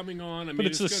guests coming on. I mean, But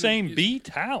it's the same B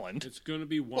talent. It's going to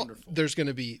be wonderful. Well, there's going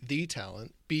to be the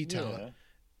talent, B talent,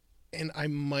 and I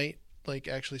might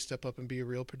actually step up and be a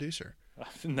real producer.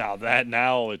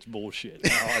 Now it's bullshit.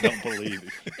 Now I don't believe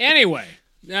it. Anyway,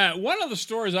 one of the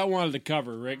stories I wanted to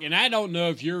cover, Rick, and I don't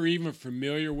know if you're even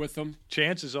familiar with them.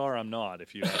 Chances are I'm not,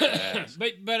 if you have to ask.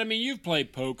 But I mean, you've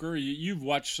played poker. You've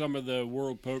watched some of the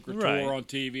World Poker Tour on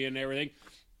TV and everything.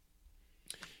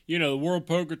 You know, the World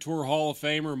Poker Tour Hall of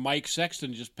Famer Mike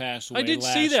Sexton just passed away. I did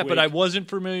last see that, week. but I wasn't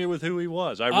familiar with who he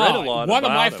was. I read a lot one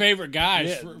about of my him. favorite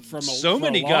guys So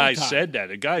many guys said that.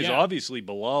 The guy's Yeah. obviously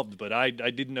beloved, but I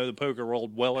didn't know the poker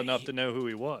world well enough to know who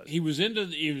he was. He was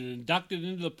inducted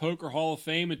into the Poker Hall of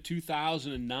Fame in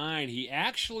 2009. He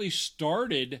actually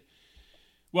started.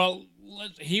 Well,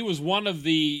 he was one of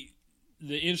the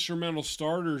instrumental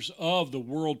starters of the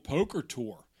World Poker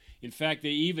Tour. In fact, they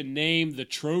even named the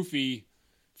trophy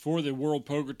for the World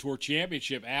Poker Tour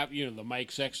Championship, the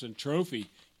Mike Sexton Trophy,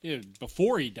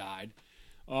 before he died.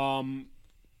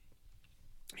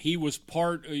 He was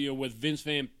part, with Vince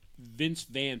Van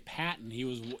Patten. He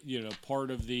was,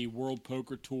 part of the World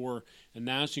Poker Tour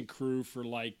announcing crew for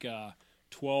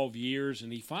 12 years,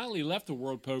 and he finally left the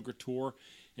World Poker Tour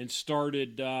and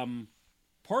started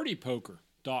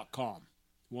PartyPoker.com,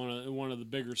 one of the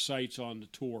bigger sites on the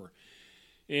tour,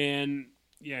 and.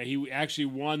 Yeah, he actually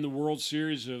won the World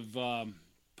Series of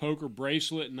Poker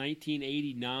Bracelet in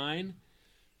 1989.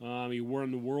 He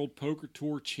won the World Poker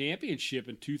Tour Championship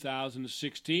in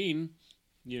 2016,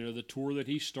 the tour that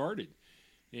he started.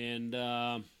 And,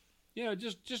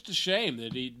 just a shame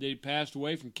that he passed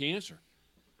away from cancer.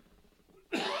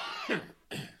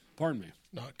 Pardon me.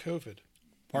 Not COVID.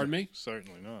 Pardon me?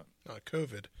 Certainly not. Not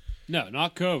COVID. No,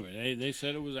 not COVID. They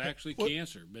said it was actually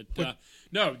cancer. But,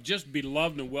 no, just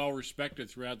beloved and well-respected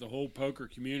throughout the whole poker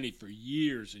community for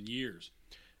years and years.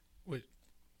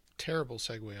 Terrible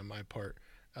segue on my part.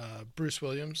 Bruce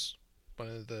Williams, one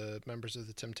of the members of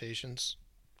the Temptations,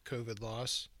 COVID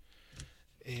loss.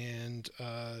 And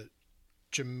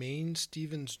Jermaine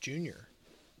Stevens Jr.,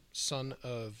 son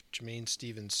of Jermaine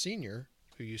Stevens Sr.,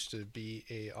 who used to be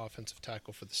a offensive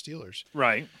tackle for the Steelers.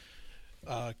 Right.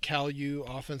 Cal U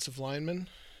offensive lineman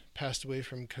passed away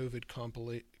from COVID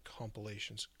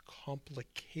complications.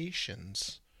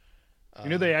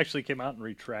 They actually came out and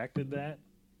retracted that?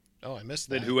 Oh, I missed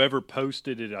that. That whoever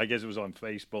posted it, I guess it was on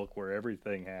Facebook where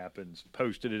everything happens,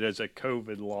 posted it as a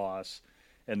COVID loss,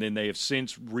 and then they have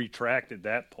since retracted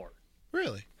that part.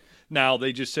 Really? Now,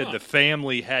 they just said the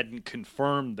family hadn't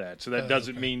confirmed that, so that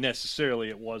doesn't mean necessarily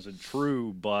it wasn't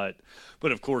true, but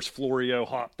of course, Florio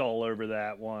hopped all over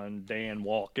that one, Dan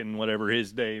Walken, whatever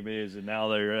his name is, and now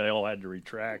they all had to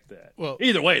retract that. Well,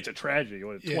 either way, it's a tragedy.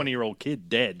 A 20-year-old kid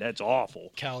dead, that's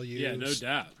awful. Cal U. Yeah, no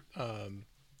doubt.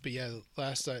 But yeah,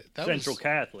 last night that Central was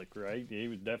Catholic, right? He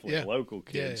was definitely a local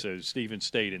kid. So Stephen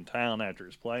stayed in town after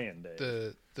his playing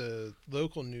day. The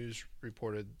local news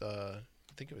reported. I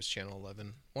think it was Channel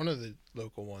 11, one of the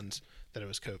local ones, that it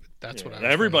was COVID. That's what I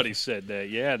was everybody said that,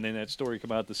 and then that story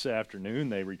came out this afternoon.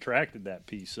 They retracted that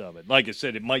piece of it. Like I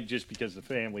said, it might just because the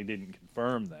family didn't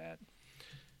confirm that.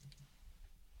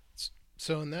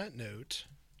 So on that note,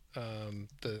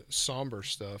 the somber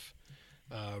stuff,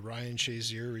 Ryan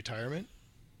Shazier retirement,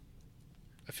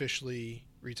 officially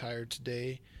retired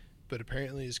today, but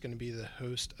apparently is going to be the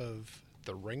host of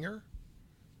The Ringer.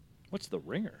 What's The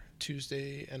Ringer?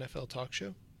 Tuesday NFL talk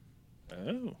show.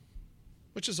 Oh.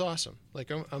 Which is awesome. Like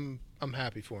I'm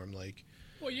happy for him. Like,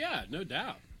 well, yeah, no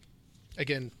doubt.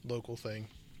 Again, local thing.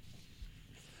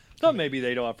 Thought maybe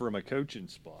they'd offer him a coaching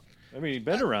spot. I mean, he'd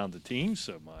been around the team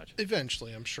so much.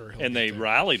 Eventually, I'm sure he'll. And they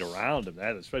rallied around him.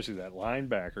 That, especially that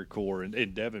linebacker core,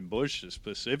 and Devin Bush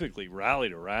specifically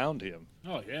rallied around him.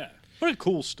 Oh yeah. What a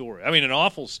cool story. I mean, an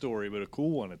awful story, but a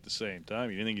cool one at the same time.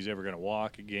 You didn't think he's ever going to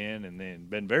walk again, and then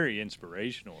been very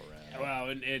inspirational around him. Well,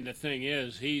 and the thing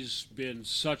is, he's been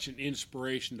such an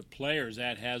inspiration to players.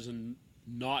 That hasn't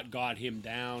not got him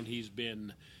down. He's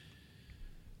been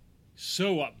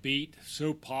so upbeat,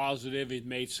 so positive. He's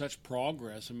made such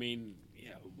progress. I mean,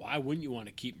 why wouldn't you want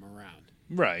to keep him around?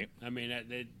 Right. I mean,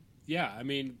 I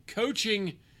mean,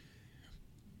 coaching,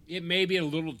 it may be a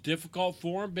little difficult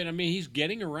for him, but I mean, he's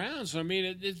getting around. So I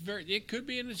mean, it could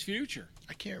be in his future.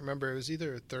 I can't remember. It was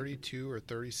either a 32 or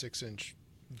 36-inch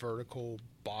vertical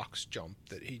box jump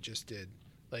that he just did.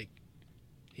 Like,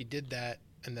 he did that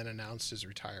and then announced his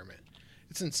retirement.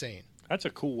 It's insane. That's a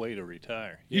cool way to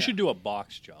retire. You should do a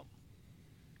box jump.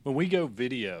 When we go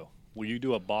video, will you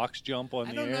do a box jump on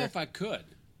the air? I don't know if I could.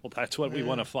 Well, that's what we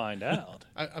want to find out.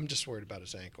 I'm just worried about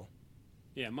his ankle.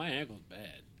 Yeah, my ankle's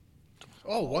bad.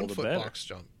 Oh, 1 foot box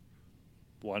jump.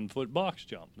 1 foot box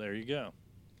jump. There you go.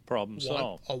 Problem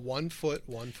solved. A 1 foot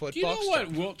box jump. Do you know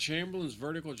what Wilt Chamberlain's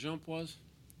vertical jump was?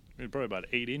 It was probably about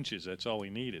 8 inches. That's all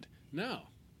he needed. No.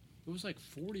 It was like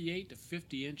 48 to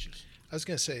 50 inches. I was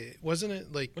going to say, wasn't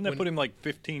it like... Wouldn't that put him like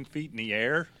 15 feet in the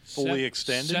air, fully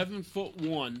extended?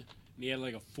 7'1", and he had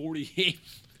like a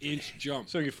 48-inch jump.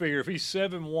 So you figure if he's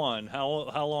 7'1",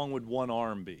 how long would one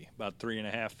arm be? About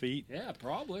 3.5 feet? Yeah,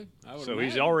 probably. I would so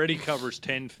imagine. he's already covers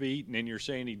 10 feet, and then you're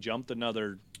saying he jumped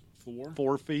another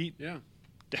 4 feet? Yeah.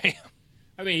 Damn.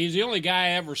 I mean, he's the only guy I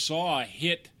ever saw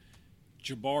hit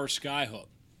Jabbar Skyhook.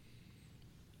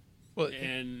 Well,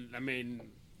 and, I mean,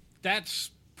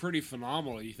 that's pretty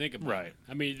phenomenal. You think about it.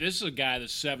 I mean, this is a guy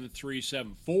that's 7'3",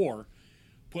 7'4",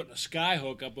 putting a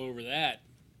skyhook up over that,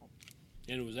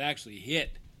 and it was actually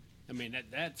hit. I mean,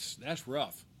 that's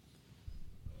rough.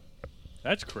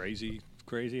 That's crazy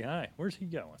high. Where's he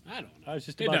going? I don't know. I was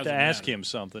just about to ask him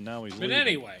something. Now he's leaving. But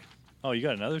anyway. Oh, you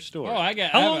got another story? Oh,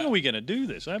 How long are we going to do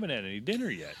this? I haven't had any dinner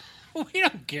yet. We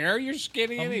don't care. You're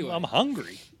skinny anyway. I'm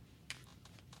hungry.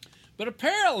 But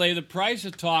apparently the price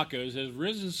of tacos has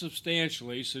risen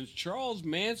substantially since Charles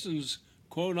Manson's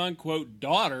quote-unquote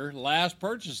daughter last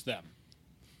purchased them.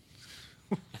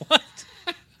 What?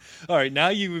 All right, now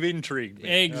you've intrigued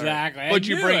me. Exactly. Right. But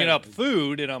you're bringing up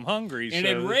food, and I'm hungry. An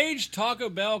enraged Taco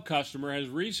Bell customer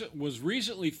was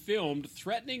recently filmed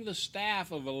threatening the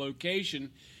staff of a location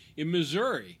in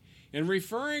Missouri and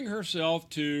referring herself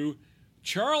to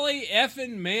Charlie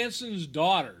effin' Manson's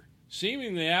daughter,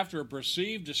 seemingly after a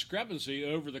perceived discrepancy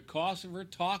over the cost of her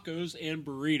tacos and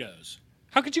burritos.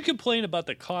 How could you complain about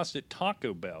the cost at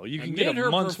Taco Bell? You can get a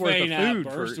month's worth of food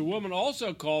outburst, the woman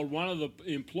also called one of the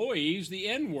employees the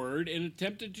N-word and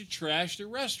attempted to trash the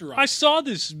restaurant. I saw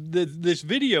this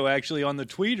video actually on the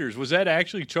tweeters. Was that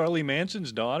actually Charlie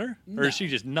Manson's daughter? No. Or is she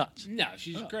just nuts? No,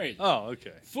 she's crazy. Oh,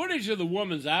 okay. Footage of the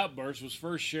woman's outburst was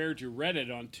first shared to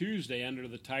Reddit on Tuesday under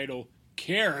the title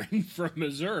Karen from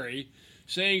Missouri,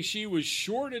 saying she was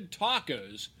shorted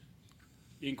tacos.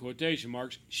 In quotation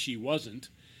marks, she wasn't.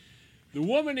 The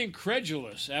woman,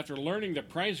 incredulous after learning the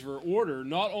price of her order,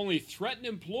 not only threatened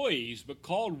employees, but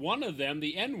called one of them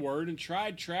the N-word and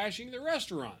tried trashing the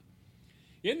restaurant.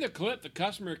 In the clip, the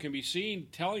customer can be seen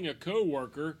telling a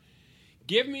co-worker,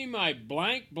 "Give me my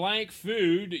blank blank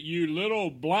food, you little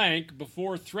blank,"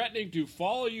 before threatening to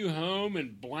follow you home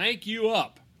and blank you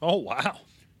up. Oh, wow.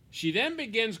 She then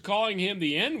begins calling him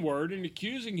the N-word and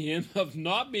accusing him of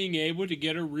not being able to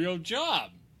get a real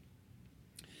job.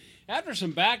 After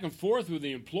some back and forth with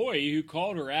the employee, who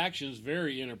called her actions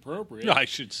very inappropriate, I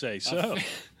should say so.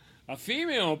 A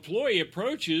female employee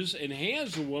approaches and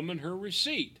hands the woman her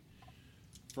receipt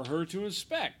for her to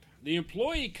inspect. The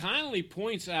employee kindly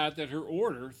points out that her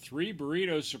order, 3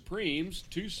 burritos supremes,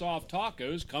 2 soft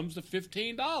tacos, comes to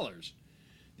 $15.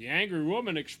 The angry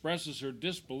woman expresses her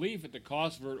disbelief at the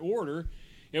cost of her order,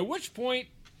 at which point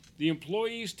the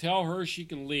employees tell her she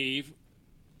can leave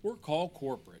or call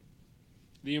corporate.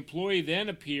 The employee then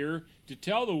appears to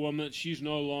tell the woman that she's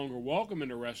no longer welcome in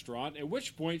the restaurant, at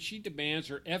which point she demands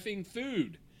her effing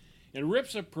food and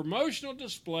rips a promotional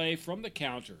display from the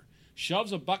counter,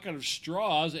 shoves a bucket of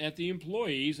straws at the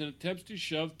employees, and attempts to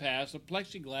shove past a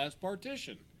plexiglass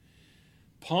partition.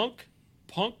 Punk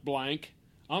blank,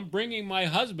 I'm bringing my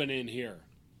husband in here.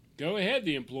 Go ahead,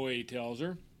 the employee tells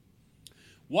her.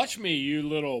 Watch me, you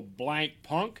little blank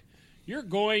punk. You're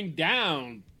going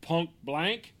down, punk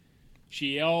blank.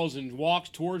 She yells and walks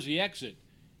towards the exit.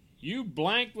 You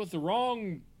blanked with the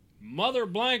wrong mother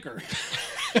blanker.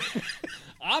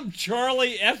 I'm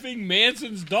Charlie effing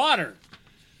Manson's daughter.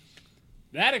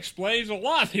 That explains a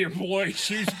lot, the employee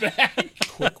shoots back.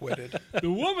 Quick-witted.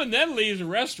 The woman then leaves the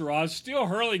restaurant, still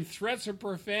hurling threats of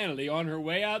profanity on her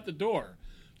way out the door.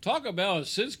 Taco Bell has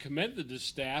since commended the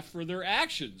staff for their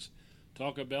actions.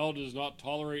 Taco Bell does not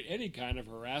tolerate any kind of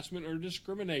harassment or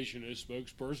discrimination, a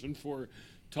spokesperson for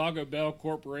Taco Bell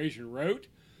Corporation wrote.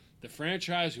 The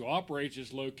franchise who operates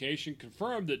this location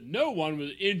confirmed that no one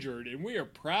was injured, and we are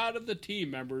proud of the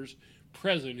team members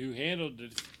present who handled the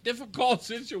difficult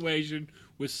situation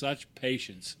with such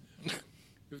patience.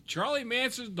 Charlie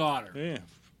Manson's daughter. Yeah.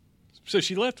 So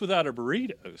she left without her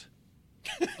burritos.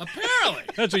 Apparently.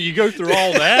 That's what you go through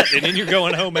all that, and then you're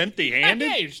going home empty-handed?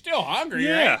 Hey, you're still hungry,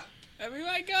 Yeah. right? I mean,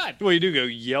 my God. Well, you do go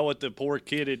yell at the poor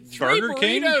kid at 3 Burger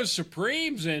King? burritos,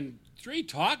 Supremes, and 3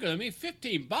 tacos. I mean,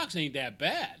 $15 ain't that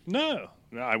bad. No,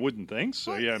 I wouldn't think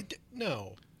so. What? Yeah.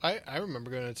 No. I remember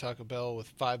going to Taco Bell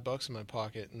with $5 in my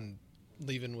pocket and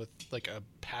leaving with like a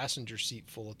passenger seat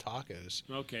full of tacos.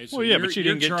 Okay, so Well, yeah, you're- but she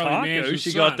you're didn't get Charlie tacos. Manson's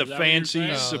She son. got the Is that what you're fancy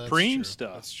saying? No, Supreme that's true.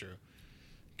 stuff. That's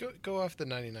true. Go off the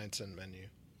 99-cent menu.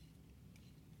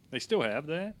 They still have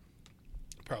that?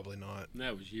 Probably not.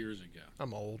 That was years ago.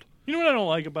 I'm old. You know what I don't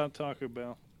like about Taco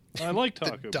Bell? I like The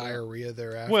Taco Bell. diarrhea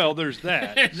thereafter. Well, there's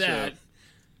that. That.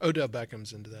 Odell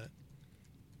Beckham's into that.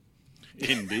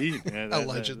 Indeed. Yeah,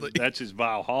 Allegedly. That's his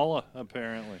Valhalla,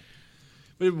 apparently.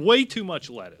 But way too much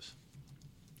lettuce.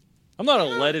 I'm not a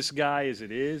lettuce guy as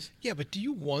it is. Yeah, but do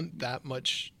you want that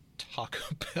much Taco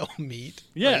Bell meat?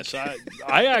 Yes, Like-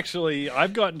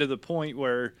 I've gotten to the point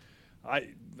where I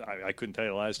couldn't tell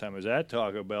you the last time I was at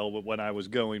Taco Bell, but when I was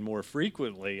going more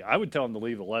frequently, I would tell them to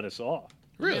leave the lettuce off.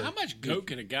 Really? Man, how much goat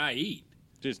can a guy eat?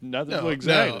 Just nothing. No,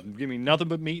 exactly. no. Give me nothing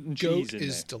but meat and cheese Goat in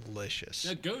is there. delicious.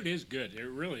 Now, goat is good. It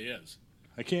really is.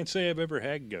 I can't say I've ever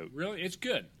had goat. Really, it's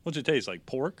good. What's it taste like?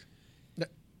 Pork?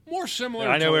 More similar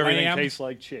I know to everything lamb. tastes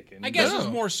like chicken. I guess No. it's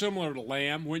more similar to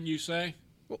lamb, wouldn't you say?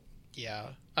 Yeah,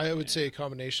 I would say a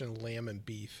combination of lamb and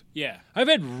beef. Yeah. I've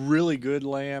had really good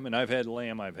lamb, and I've had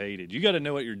lamb I've hated. You got to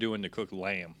know what you're doing to cook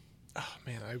lamb. Oh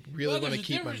man, I really want Well, to there's a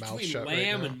keep my difference mouth between shut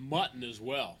lamb right now. and mutton as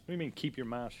well. What do you mean keep your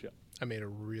mouth shut? I made a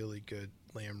really good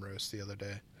lamb roast the other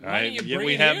day. Why don't you bring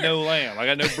we it have here? no lamb. I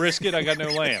got no brisket. I got no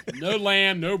lamb. No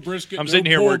lamb, no brisket. I'm no sitting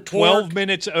here. pulled We're 12 pork.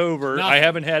 minutes over. Nothing. I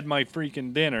haven't had my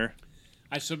freaking dinner.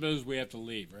 I suppose we have to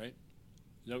leave, right?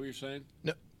 Is that what you're saying?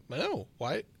 No,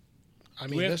 why? I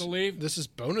mean, we have this, to leave? This is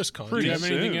bonus Do Pretty you content.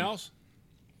 have anything soon. else?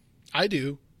 I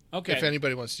do. Okay. If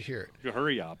anybody wants to hear it.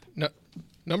 Hurry up. No,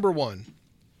 number one,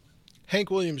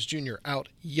 Hank Williams Jr. out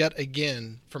yet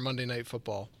again for Monday Night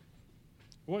Football.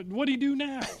 What do you do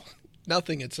now?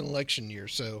 Nothing. It's an election year,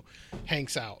 so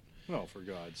Hank's out. Oh, for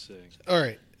God's sake. All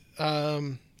right.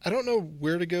 I don't know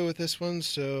where to go with this one,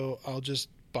 so I'll just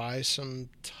buy some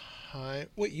time.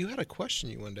 Wait, you had a question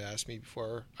you wanted to ask me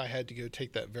before I had to go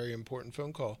take that very important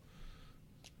phone call.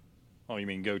 Oh, you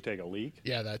mean go take a leak?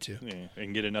 Yeah, that too. Yeah,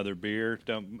 and get another beer.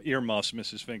 Don't earmuffs,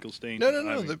 Mrs. Finkelstein. No.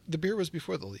 I mean- The beer was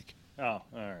before the leak. Oh, all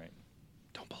right.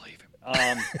 Don't believe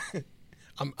him.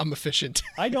 I'm efficient.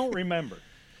 I don't remember.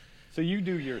 So you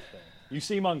do your thing. You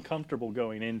seem uncomfortable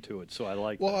going into it, so I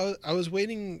like that. Well, I was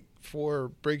waiting for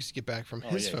Briggs to get back from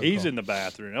his phone He's call. in the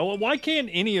bathroom. Oh, well, why can't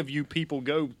any of you people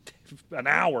go an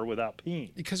hour without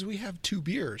peeing? Because we have 2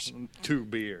 beers. 2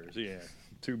 beers, yeah.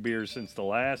 2 beers since the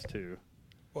last 2.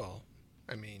 Well,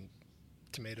 I mean,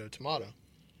 tomato.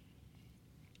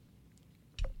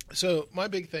 So my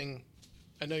big thing,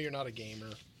 I know you're not a gamer,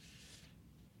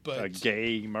 but A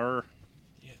gamer.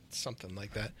 yeah, something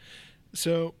like that.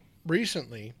 So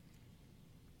recently,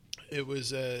 it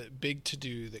was a big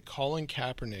to-do that Colin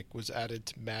Kaepernick was added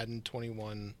to Madden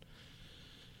 21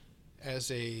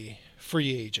 as a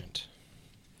free agent.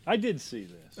 I did see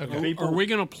this. Okay. People- Are we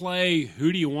going to play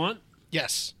Who Do You Want?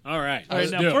 Yes. All right. All right,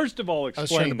 Let's now, do it. first of all, I was trying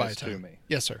to explain buy this to time. me.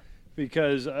 Yes, sir.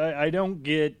 Because I don't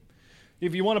get,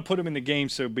 if you want to put them in the game,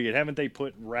 so be it. Haven't they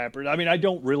put rappers? I mean, I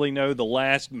don't really know. The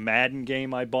last Madden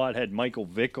game I bought had Michael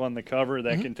Vick on the cover.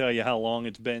 That can tell you how long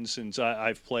it's been since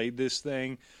I've played this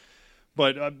thing.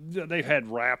 But they've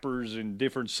had rappers and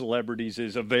different celebrities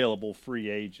as available free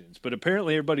agents. But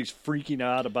apparently everybody's freaking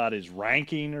out about his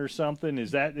ranking or something.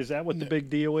 Is that what the big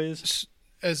deal is?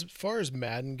 As far as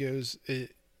Madden goes,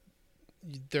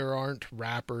 there aren't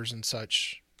rappers and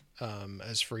such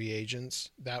as free agents.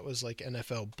 That was like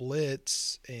NFL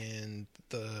Blitz and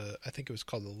I think it was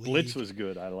called the League. Blitz was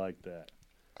good. I like that.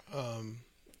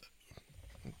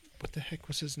 What the heck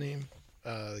was his name?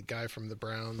 The guy from the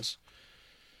Browns.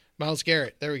 Myles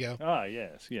Garrett. There we go. Ah,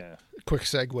 yes, yeah. Quick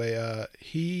segue.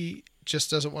 He just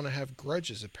doesn't want to have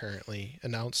grudges, apparently,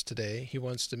 announced today. He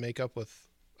wants to make up with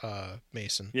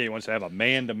Mason. Yeah, he wants to have a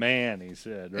man-to-man, he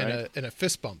said, right? And a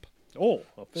fist bump. Oh,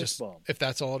 a fist bump. If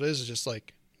that's all it is just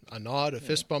like a nod, a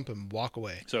fist bump, and walk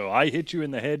away. So I hit you in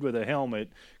the head with a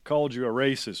helmet, called you a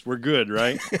racist. We're good,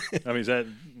 right? I mean, is that...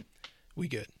 We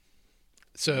good.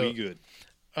 So We good.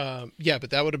 Yeah, but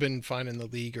that would have been fine in the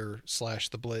league or /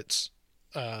 the Blitz.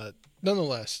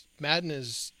 Nonetheless, Madden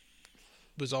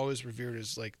was always revered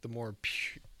as like the more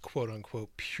quote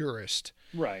unquote purist.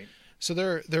 Right. So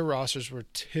their rosters were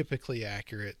typically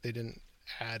accurate. They didn't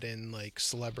add in like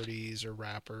celebrities or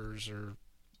rappers or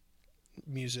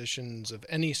musicians of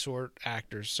any sort,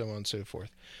 actors, so on and so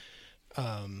forth.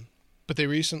 But they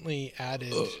recently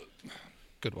added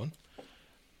good one.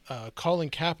 Colin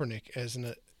Kaepernick as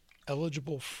an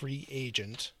eligible free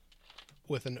agent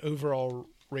with an overall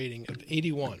rating of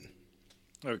 81.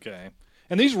 Okay.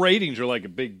 And these ratings are like a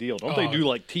big deal. Don't they do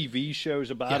like TV shows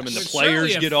about them and the It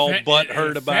players certainly get all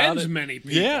butthurt about offends it? many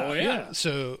people. Yeah.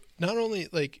 So not only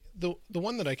like the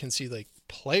one that I can see like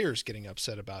players getting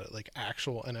upset about it, like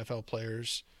actual NFL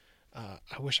players.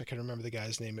 I wish I could remember the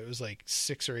guy's name. It was like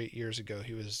 6 or 8 years ago.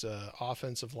 He was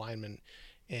offensive lineman,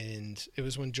 and it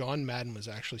was when John Madden was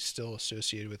actually still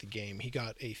associated with the game. He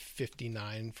got a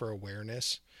 59 for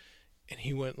awareness, and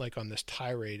he went like on this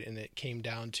tirade, and it came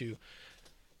down to,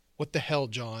 what the hell,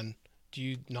 John? Do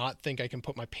you not think I can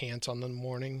put my pants on in the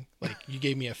morning? Like, you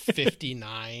gave me a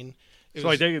 59. So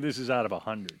I take it this is out of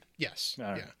 100. Yes. All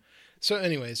right. Yeah. So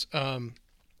anyways,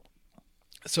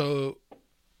 so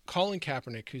Colin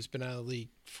Kaepernick, who's been out of the league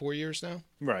 4 years now.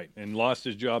 Right, and lost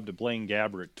his job to Blaine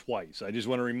Gabbert twice. I just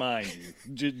want to remind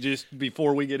you, just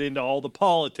before we get into all the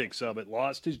politics of it,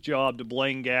 lost his job to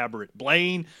Blaine Gabbert.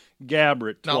 Blaine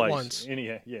Gabbert twice. Not once.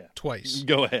 Anyhow, yeah. Twice.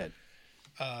 Go ahead.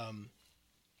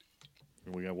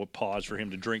 We'll pause for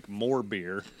him to drink more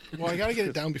beer. Well, I got to get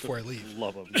it down before I leave.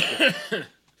 Love him.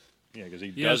 Yeah, because he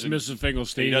Yes, doesn't. Mrs.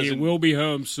 Finkelstein, he doesn't- will be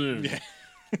home soon. Yeah.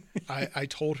 I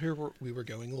told her we were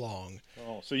going long.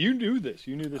 Oh, so you knew this.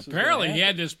 You knew this. Apparently, was he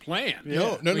had this plan.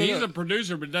 No, He's no. a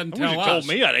producer, but doesn't I tell wish you us. told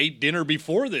me I'd ate dinner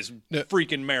before this No.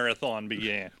 freaking marathon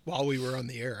began. While we were on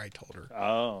the air, I told her.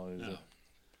 Oh. Is it-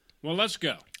 Well, let's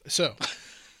go. So,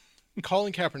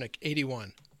 Colin Kaepernick,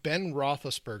 81. Ben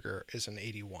Roethlisberger is an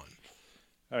 81.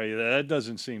 All right, that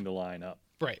doesn't seem to line up.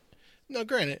 Right. Now,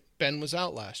 granted, Ben was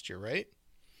out last year, right?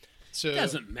 So It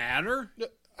doesn't matter.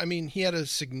 I mean, he had a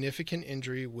significant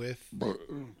injury with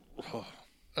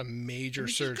a major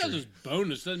Just because surgery. it's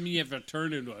bonus doesn't mean you have to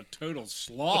turn into a total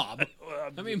slob.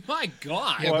 I mean, my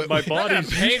God. Yeah, Well, but- my I got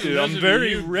body's paid used to it. doesn't I'm very mean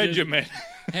you just regimented.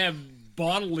 Have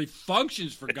bodily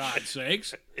functions, for God's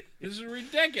sakes. This is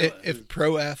ridiculous. If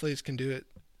pro athletes can do it,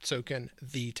 so can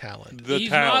the talent. The He's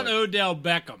talent. not Odell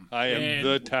Beckham. I am And-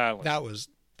 the talent. That was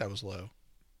low.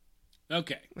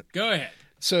 Okay, go ahead.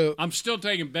 So I'm still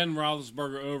taking Ben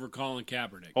Roethlisberger over Colin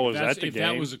Kaepernick. Oh, If is that's- that the if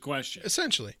that game? was the question?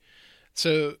 essentially,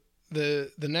 so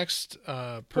the next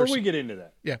Before person. we get into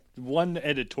that, Yeah. one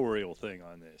editorial thing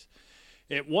on this.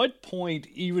 At what point,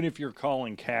 even if you're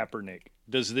calling Kaepernick,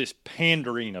 does this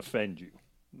pandering offend you?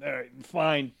 All right,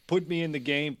 fine, put me in the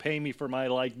game, pay me for my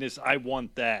likeness, I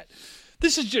want that.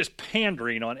 This is just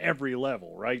pandering on every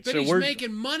level, right? But he's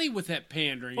making money with that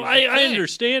pandering. Well, is the I thing.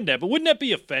 understand that, but wouldn't that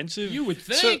be offensive? You would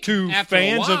think to after a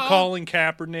fans of while. Colin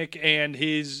Kaepernick and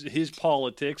his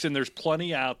politics, and there's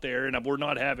plenty out there, and we're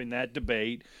not having that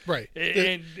debate. Right.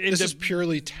 And This is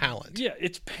purely talent. Yeah,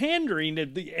 it's pandering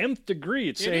at the nth degree.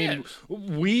 It's It saying is.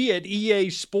 we at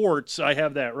EA Sports, I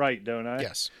have that right, don't I?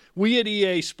 Yes. We at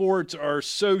EA Sports are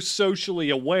so socially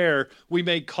aware, we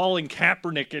made Colin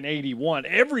Kaepernick in 81.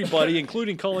 Everybody,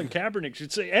 including Colin Kaepernick,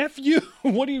 should say, F you.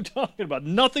 What are you talking about?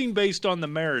 Nothing based on the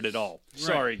merit at all.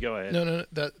 Sorry, go ahead. No,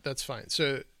 that's fine.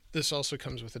 So this also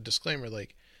comes with a disclaimer,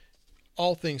 like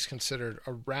all things considered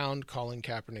around Colin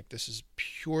Kaepernick, this is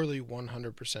purely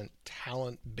 100%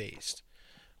 talent based.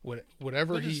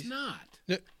 Whatever But he's it's not.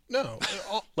 no.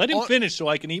 Let him all- finish so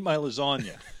I can eat my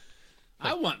lasagna.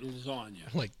 I want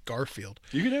lasagna. Like Garfield.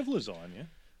 You can have lasagna.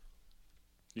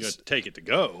 You got to take it to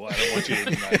go. I don't want you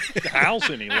in my house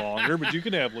any longer, but you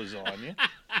can have lasagna.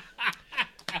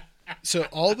 So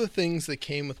all the things that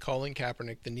came with Colin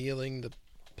Kaepernick, the kneeling, the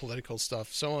political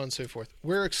stuff, so on and so forth,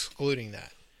 we're excluding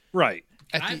that. Right.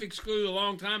 I've excluded a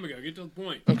long time ago. Get to the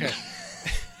point. Okay.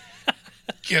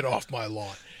 Get off my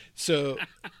lawn. So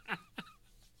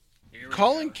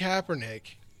Colin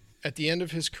Kaepernick, at the end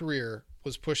of his career,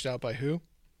 was pushed out by who?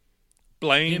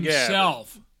 Blaine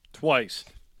Himself. Gabbert. Twice.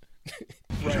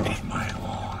 Get off my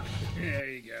lawn. There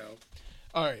you go.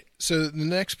 All right. So the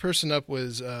next person up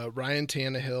was Ryan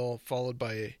Tannehill, followed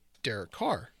by Derek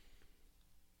Carr.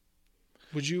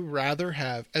 Would you rather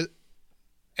have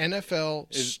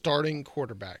NFL starting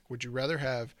quarterback? Would you rather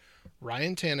have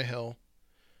Ryan Tannehill,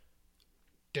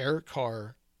 Derek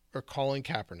Carr, or Colin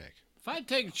Kaepernick? If I'd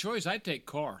take a choice, I'd take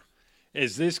Carr.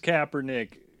 Is this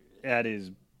Kaepernick at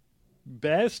his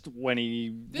best when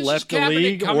he This left is the Kaepernick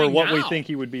league, or coming what we now. think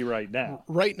he would be right now?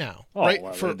 Right now. Oh, right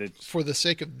well, for the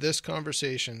sake of this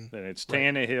conversation. Then it's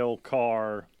Tannehill,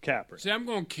 Carr, Kaepernick. See, I'm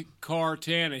going Carr,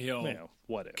 Tannehill, You know,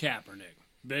 whatever. Kaepernick.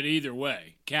 But either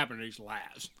way, Kaepernick's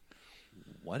last.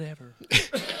 Whatever.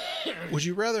 Would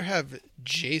you rather have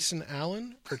Jason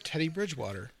Allen or Teddy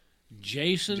Bridgewater?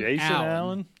 Jason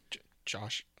Allen.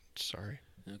 Josh, sorry.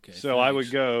 Okay. So I would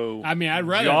go. I mean, I'd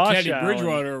rather Josh have Teddy Allen.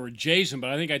 Bridgewater over Jason,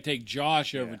 but I think I'd take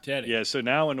Josh over Teddy. Yeah, so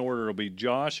now in order it'll be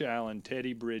Josh Allen,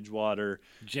 Teddy Bridgewater,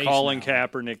 Jason Colin Allen.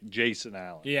 Kaepernick, Jason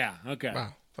Allen. Yeah, okay.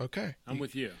 Wow. Okay. I'm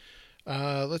with you.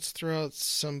 Let's throw out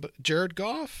some Jared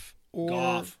Goff or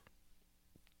Goff.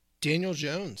 Daniel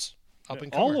Jones. Up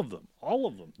and All of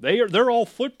them. They're all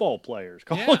football players.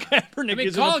 Colin Yeah. Kaepernick I mean,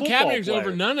 isn't a Colin football Kaepernick's player.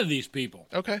 over none of these people.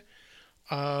 Okay.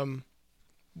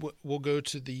 We'll go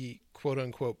to the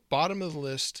quote-unquote bottom of the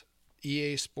list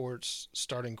EA Sports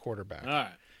starting quarterback. All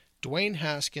right. Dwayne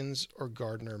Haskins or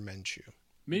Gardner Minshew?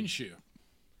 Minshew.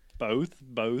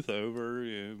 Both over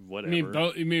whatever.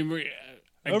 You mean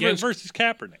over against versus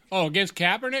Kaepernick. against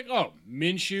Kaepernick? Oh,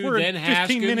 Minshew, We're then 15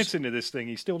 Haskins. minutes into this thing.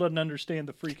 He still doesn't understand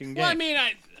the freaking game. Well, I mean,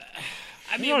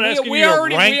 I'm not asking we you to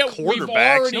already rank we've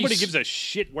quarterbacks. already Nobody gives a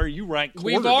shit where you rank quarterbacks.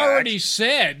 We've already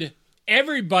said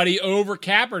everybody over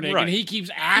Kaepernick, Right. and he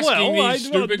keeps asking these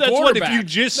stupid that's quarterbacks. what if you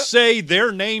just say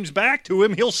their names back to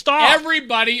him, he'll stop.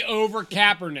 Everybody over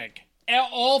Kaepernick.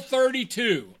 All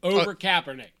 32 over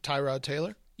Kaepernick. Tyrod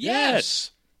Taylor?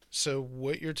 Yes. So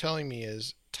what you're telling me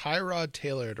is Tyrod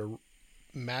Taylor at a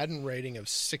Madden rating of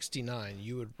 69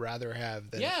 you would rather have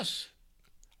than Yes.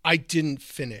 I didn't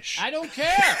finish. I don't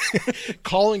care.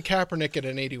 Colin Kaepernick at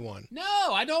an 81. No,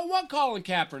 I don't want Colin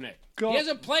Kaepernick. He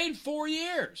hasn't played 4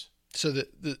 years. So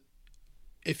the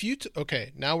if you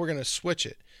okay, now we're going to switch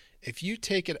it. If you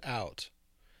take it out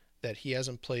that he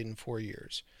hasn't played in 4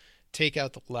 years, take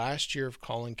out the last year of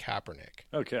Colin Kaepernick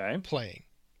Okay. playing.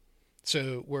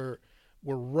 So we're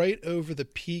right over the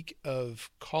peak of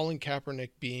Colin Kaepernick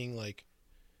being like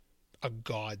a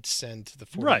godsend to the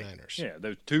 49ers. Right. Yeah,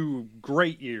 those 2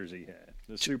 great years he had.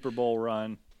 The Super Bowl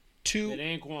run. That 2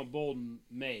 Anquan Bolden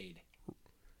made.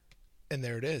 and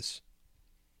there it is.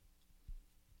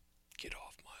 Get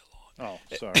off my lawn.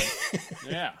 Oh, sorry.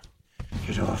 Yeah.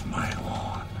 Get off my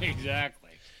lawn. Exactly.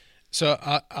 So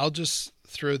I'll just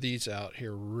throw these out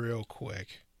here real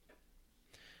quick.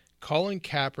 Colin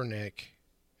Kaepernick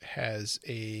has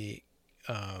a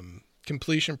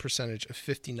completion percentage of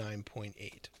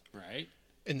 59.8. Right.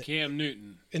 In Cam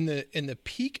Newton. in the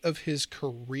peak of his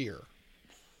career,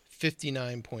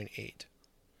 59.8.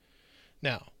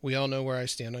 Now, we all know where I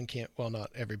stand on Cam. Well, not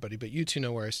everybody, but you two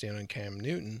know where I stand on Cam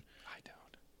Newton. I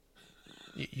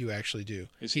don't. You actually do.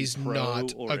 Is He's he pro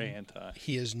not or anti?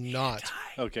 He is not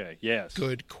Okay, yes.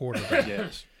 good quarterback.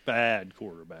 Yes. Bad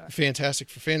quarterback. Fantastic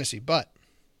for fantasy, but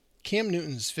Cam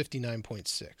Newton's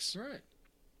 59.6. Right.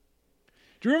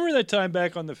 Do you remember that time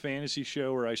back on the fantasy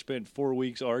show where I spent 4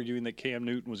 weeks arguing that Cam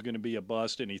Newton was going to be a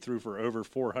bust and he threw for over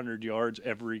 400 yards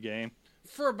every game?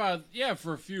 For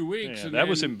a few weeks. Yeah, and that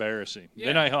was then- embarrassing. Yeah.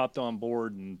 Then I hopped on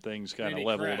board and things then kind of it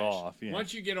leveled crashed. off. Yeah.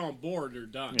 Once you get on board, they're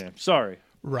done. Yeah, sorry.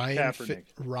 Kaepernick. Kaepernick.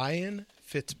 Ryan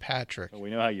Fitzpatrick. Well, we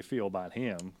know how you feel about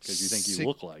him because you think you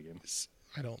look like him.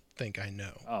 I don't think I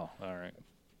know. Oh, all right.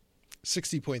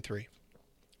 60.3.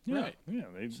 Yeah, Right. Yeah,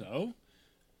 So,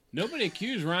 nobody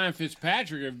accused Ryan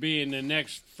Fitzpatrick of being the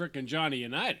next frickin' Johnny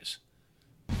Unitas.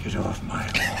 Get off my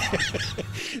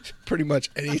lawn. Pretty much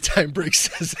any time Briggs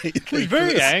says anything. he's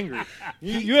very this- angry.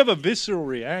 You have a visceral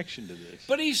reaction to this.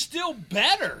 But he's still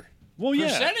better. Well, yeah.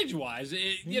 Percentage-wise.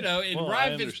 And Well, I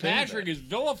Ryan understand Fitzpatrick that. is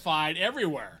vilified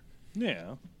everywhere.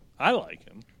 Yeah, I like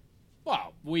him.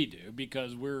 Well, we do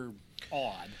because we're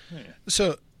odd.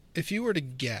 So, if you were to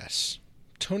guess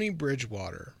Tony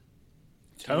Bridgewater.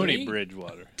 Tony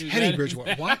Bridgewater. Teddy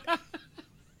Bridgewater. What?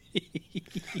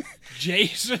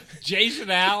 Jason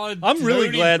Allen. I'm really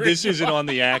Tony glad this Bridgewater. isn't on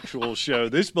the actual show.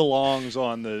 This belongs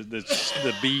on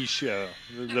the B show.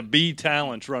 The B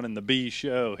talent's running the B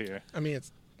show here. I mean,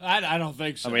 it's I don't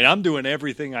think so. I mean, I'm doing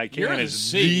everything I can You're a as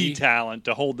C. the talent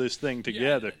to hold this thing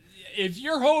together. If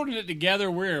you're holding it together,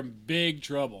 we're in big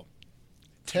trouble.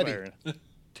 Teddy.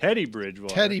 Teddy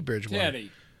Bridgewater. Teddy Bridgewater.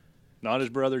 Teddy. Not his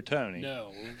brother Tony.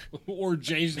 No. Or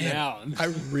Jason Allen. I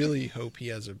really hope he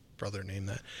has a brother named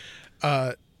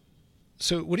that.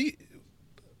 So what do you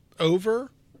over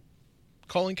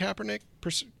Colin Kaepernick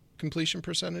completion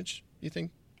percentage, you think?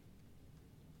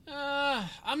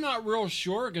 I'm not real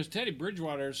sure because Teddy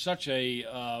Bridgewater is such a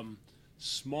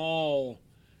small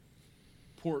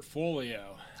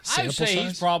portfolio. I would Sample say size?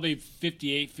 he's probably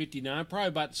 58, 59, probably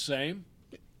about the same.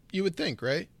 You would think,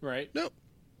 right? Right. Nope.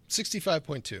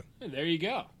 65.2. And there you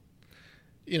go.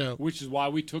 You know, Which is why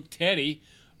we took Teddy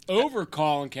over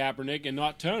Colin Kaepernick and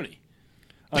not Tony.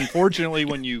 Unfortunately,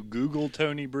 when you Google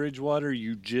Tony Bridgewater,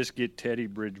 you just get Teddy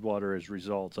Bridgewater as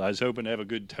results. I was hoping to have a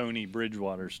good Tony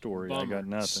Bridgewater story. Bummer. I got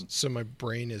nothing. so my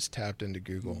brain is tapped into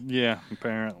Google. Yeah,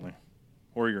 apparently.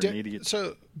 Or you're an idiot.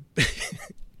 So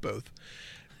both.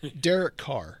 Derek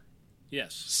Carr,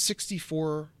 Yes.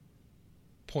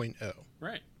 64.0.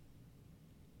 Right.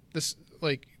 This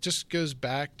just goes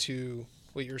back to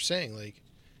what you were saying. Like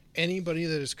anybody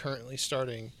that is currently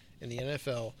starting in the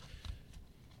NFL,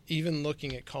 even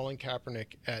looking at Colin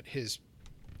Kaepernick at his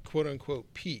quote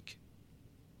unquote peak,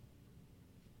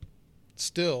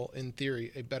 still in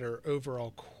theory a better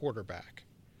overall quarterback.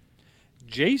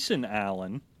 Jason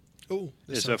Allen Oh,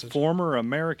 is a former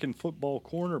American football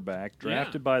cornerback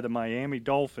drafted by the Miami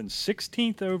Dolphins,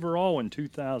 16th overall in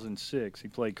 2006. He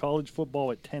played college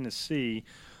football at Tennessee,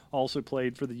 also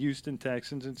played for the Houston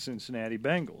Texans and Cincinnati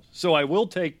Bengals. So I will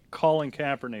take Colin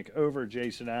Kaepernick over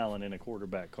Jason Allen in a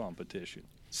quarterback competition.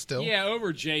 still. Yeah,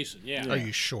 over Jason. Yeah. Are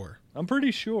you sure? I'm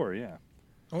pretty sure, yeah.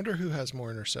 I wonder who has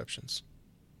more interceptions.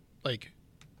 Like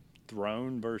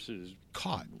Thrown versus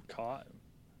caught. caught.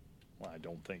 Well, I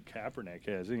don't think Kaepernick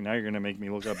has any. Now you're going to make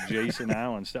me look up Jason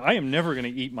Allen stuff. I am never going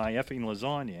to eat my effing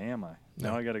lasagna, am I?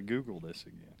 No. Now I got to Google this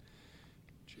again.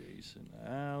 Jason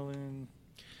Allen.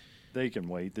 They can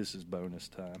wait. This is bonus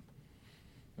time.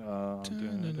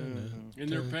 And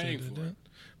they're paying for it.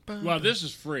 Well, this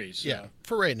is free. So. Yeah,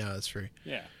 for right now it's free.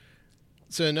 Yeah.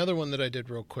 So another one that I did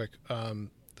real quick. The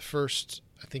first,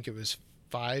 I think it was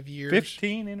 5 years.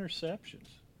 15 interceptions.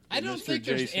 I don't Mr. think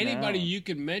there's Jason anybody Allen. you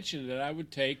can mention that I would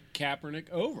take Kaepernick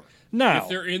over. No. If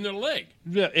they're in the league.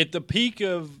 At the peak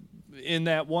of, in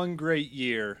that one great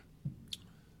year,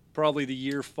 probably the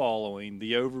year following,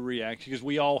 the overreaction, because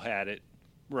we all had it,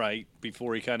 right,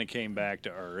 before he kind of came back to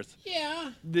earth.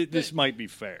 Yeah. This might be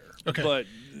fair. Okay. But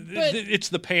it's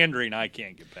the pandering I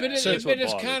can't get past. But, That's what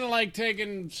it's bothers kind of like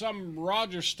taking some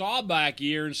Roger Staubach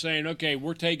year and saying, okay,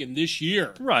 we're taking this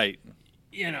year. Right.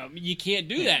 You know, you can't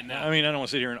do that now. I mean, I don't want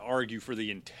to sit here and argue for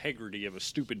the integrity of a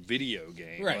stupid video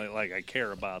game. Right. Like I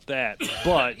care about that.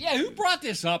 But Yeah, who brought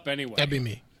this up anyway? That'd be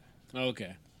me,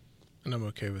 Okay. and I'm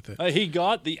okay with it. he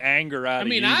got the anger out I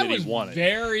mean, of you I that was he wanted.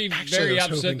 very, Actually, very I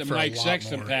was upset hoping that for a Mike lot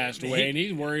Sexton more. passed away, and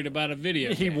he's worried about a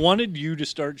video He game. wanted you to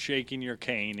start shaking your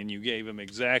cane, and you gave him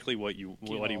exactly what he off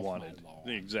wanted. my lawn.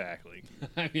 Exactly.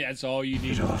 I mean, that's all you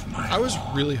need. I was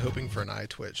really hoping for an eye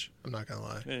twitch. I'm not gonna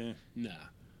lie. Eh. Nah.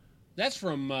 That's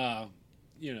from,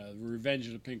 Revenge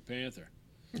of the Pink Panther.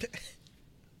 You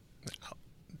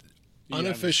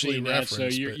Unofficially haven't seen that,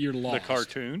 referenced, so but- you're The lost.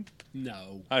 cartoon?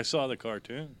 No. I saw the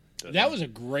cartoon. That was a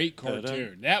great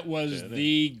cartoon. That was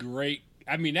the great.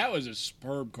 I mean, that was a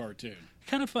superb cartoon.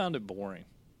 kind of found it boring.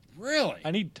 Really?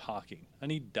 I need talking. I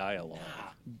need dialogue.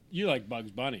 You like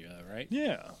Bugs Bunny, though, right?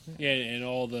 Yeah. Yeah, and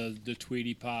all the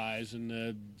Tweety Pies and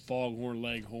the Foghorn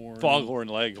Leghorn. Foghorn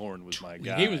Leghorn was my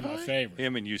guy. He was my favorite.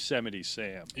 Him and Yosemite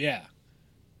Sam. Yeah.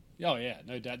 Oh, yeah,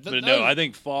 no doubt. But no, I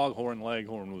think Foghorn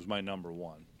Leghorn was my number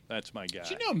one. That's my guy.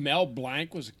 Did you know Mel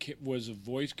Blanc was a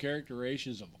voice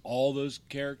characterizations of all those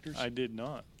characters? I did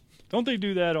not. Don't they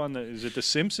do that on is it The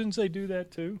Simpsons they do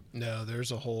that too? No,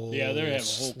 there's a whole. Yeah, they have a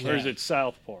whole Or is it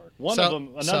South Park? One South- of them,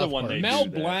 another South one Park. they Mel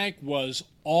do that. Blanc was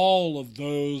all of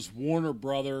those Warner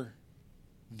Brother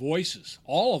voices,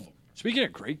 all of them. Speaking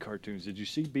of great cartoons, did you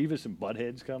see Beavis and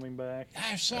Butthead's coming back?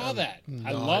 I saw that.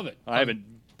 I not- love it. I haven't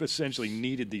essentially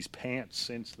needed these pants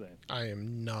since then. I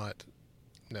am not.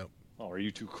 No. Oh, are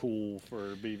you too cool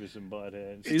for Beavis and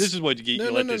Butthead? See, It's- this is what you get. no, you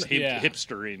no, let no, this no. Yeah.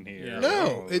 hipster in here. Yeah.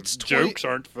 No, Oh, it's 20 jokes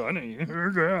aren't funny. Oh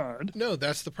God. No,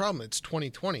 that's the problem. It's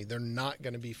 2020. They're not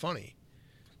going to be funny.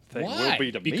 thing Why? will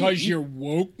be to me. Because you're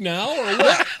woke now, or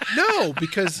what? No,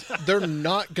 because they're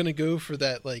not going to go for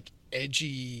that like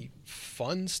edgy,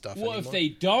 fun stuff Well, anymore. if they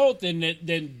don't,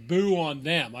 then boo on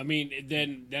them. I mean,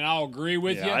 then I'll agree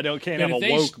with you. I can't But have a if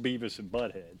they woke Beavis and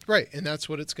Butthead. Right, and that's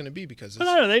what it's going to be because But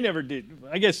it's, no, they never did.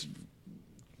 I guess,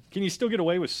 can you still get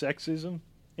away with sexism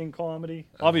in comedy?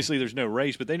 Obviously, there's no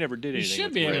race, but they never did You anything. should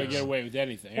with be able to race. get away with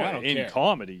anything. I Well, don't in care.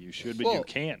 comedy, you should, but you Well,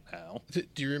 can't now.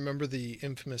 do you remember the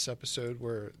infamous episode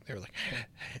where they were like,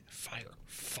 fire,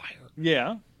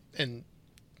 Yeah. and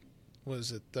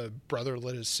was it the brother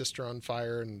lit his sister on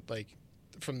fire, and like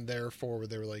from there forward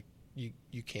they were like, you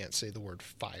can't say the word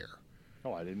fire.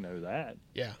 Oh, I didn't know that.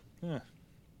 Yeah. Huh.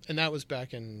 And that was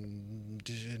back in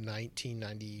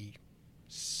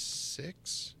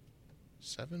 1996,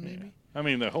 7 maybe. I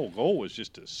mean, the whole goal was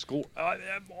just to score.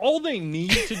 All they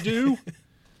need to do,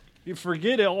 you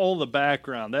forget all the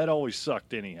background. That always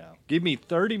sucked anyhow. Give me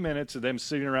 30 minutes of them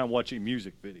sitting around watching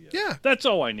music videos. Yeah. That's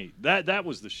all I need. That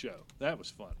was the show. That was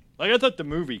funny. Like, I thought the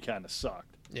movie kind of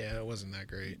sucked. Yeah, it wasn't that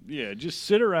great. Yeah, just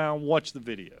sit around, watch the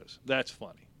videos. That's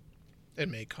funny.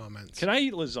 And make comments. Can I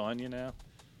eat lasagna now?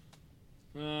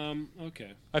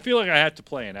 Okay. I feel like I have to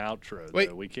play an outro, though.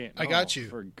 Wait, We can't. I got you.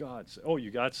 For God's sake. Oh, you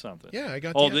got something. Yeah, I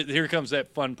got Oh, the here comes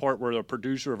that fun part where the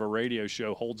producer of a radio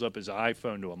show holds up his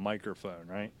iPhone to a microphone,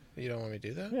 right? You don't want me to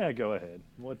do that? Yeah, go ahead.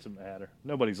 What's the matter?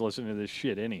 Nobody's listening to this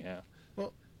shit anyhow.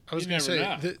 Well, I was You going to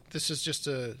never say, know. this is just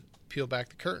to peel back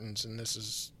the curtains, and this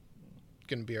is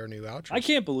going to be our new outro. I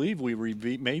can't believe we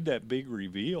made that big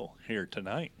reveal here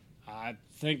tonight. I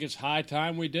think it's high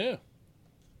time we do.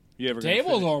 You ever gonna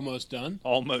Table's finish? almost done.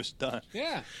 Almost done.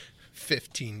 Yeah.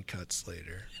 15 cuts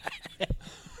later.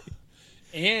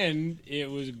 And it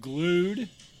was glued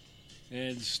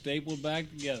and stapled back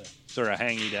together. Is there a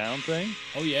hangy down thing?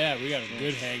 Oh, yeah, we got a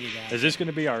good hanging out. Is this going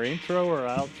to be our intro or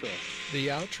outro? The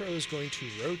outro is going to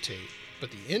rotate, but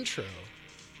the intro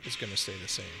is going to stay the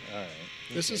same. All right.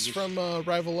 This Okay, is just- from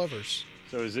Rival Lovers.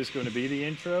 So is this going to be the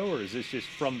intro, or is this just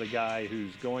from the guy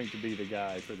who's going to be the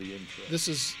guy for the intro? This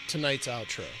is tonight's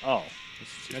outro. Oh.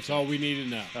 That's all we need to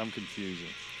know. I'm confusing.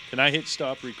 Can I hit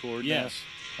stop record now? Yes.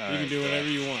 All You right, can do whatever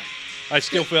you want. I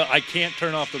still feel I can't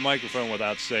turn off the microphone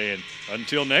without saying,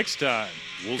 until next time,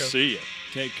 we'll Go. see you.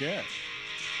 Take care.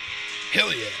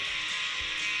 Hell yeah.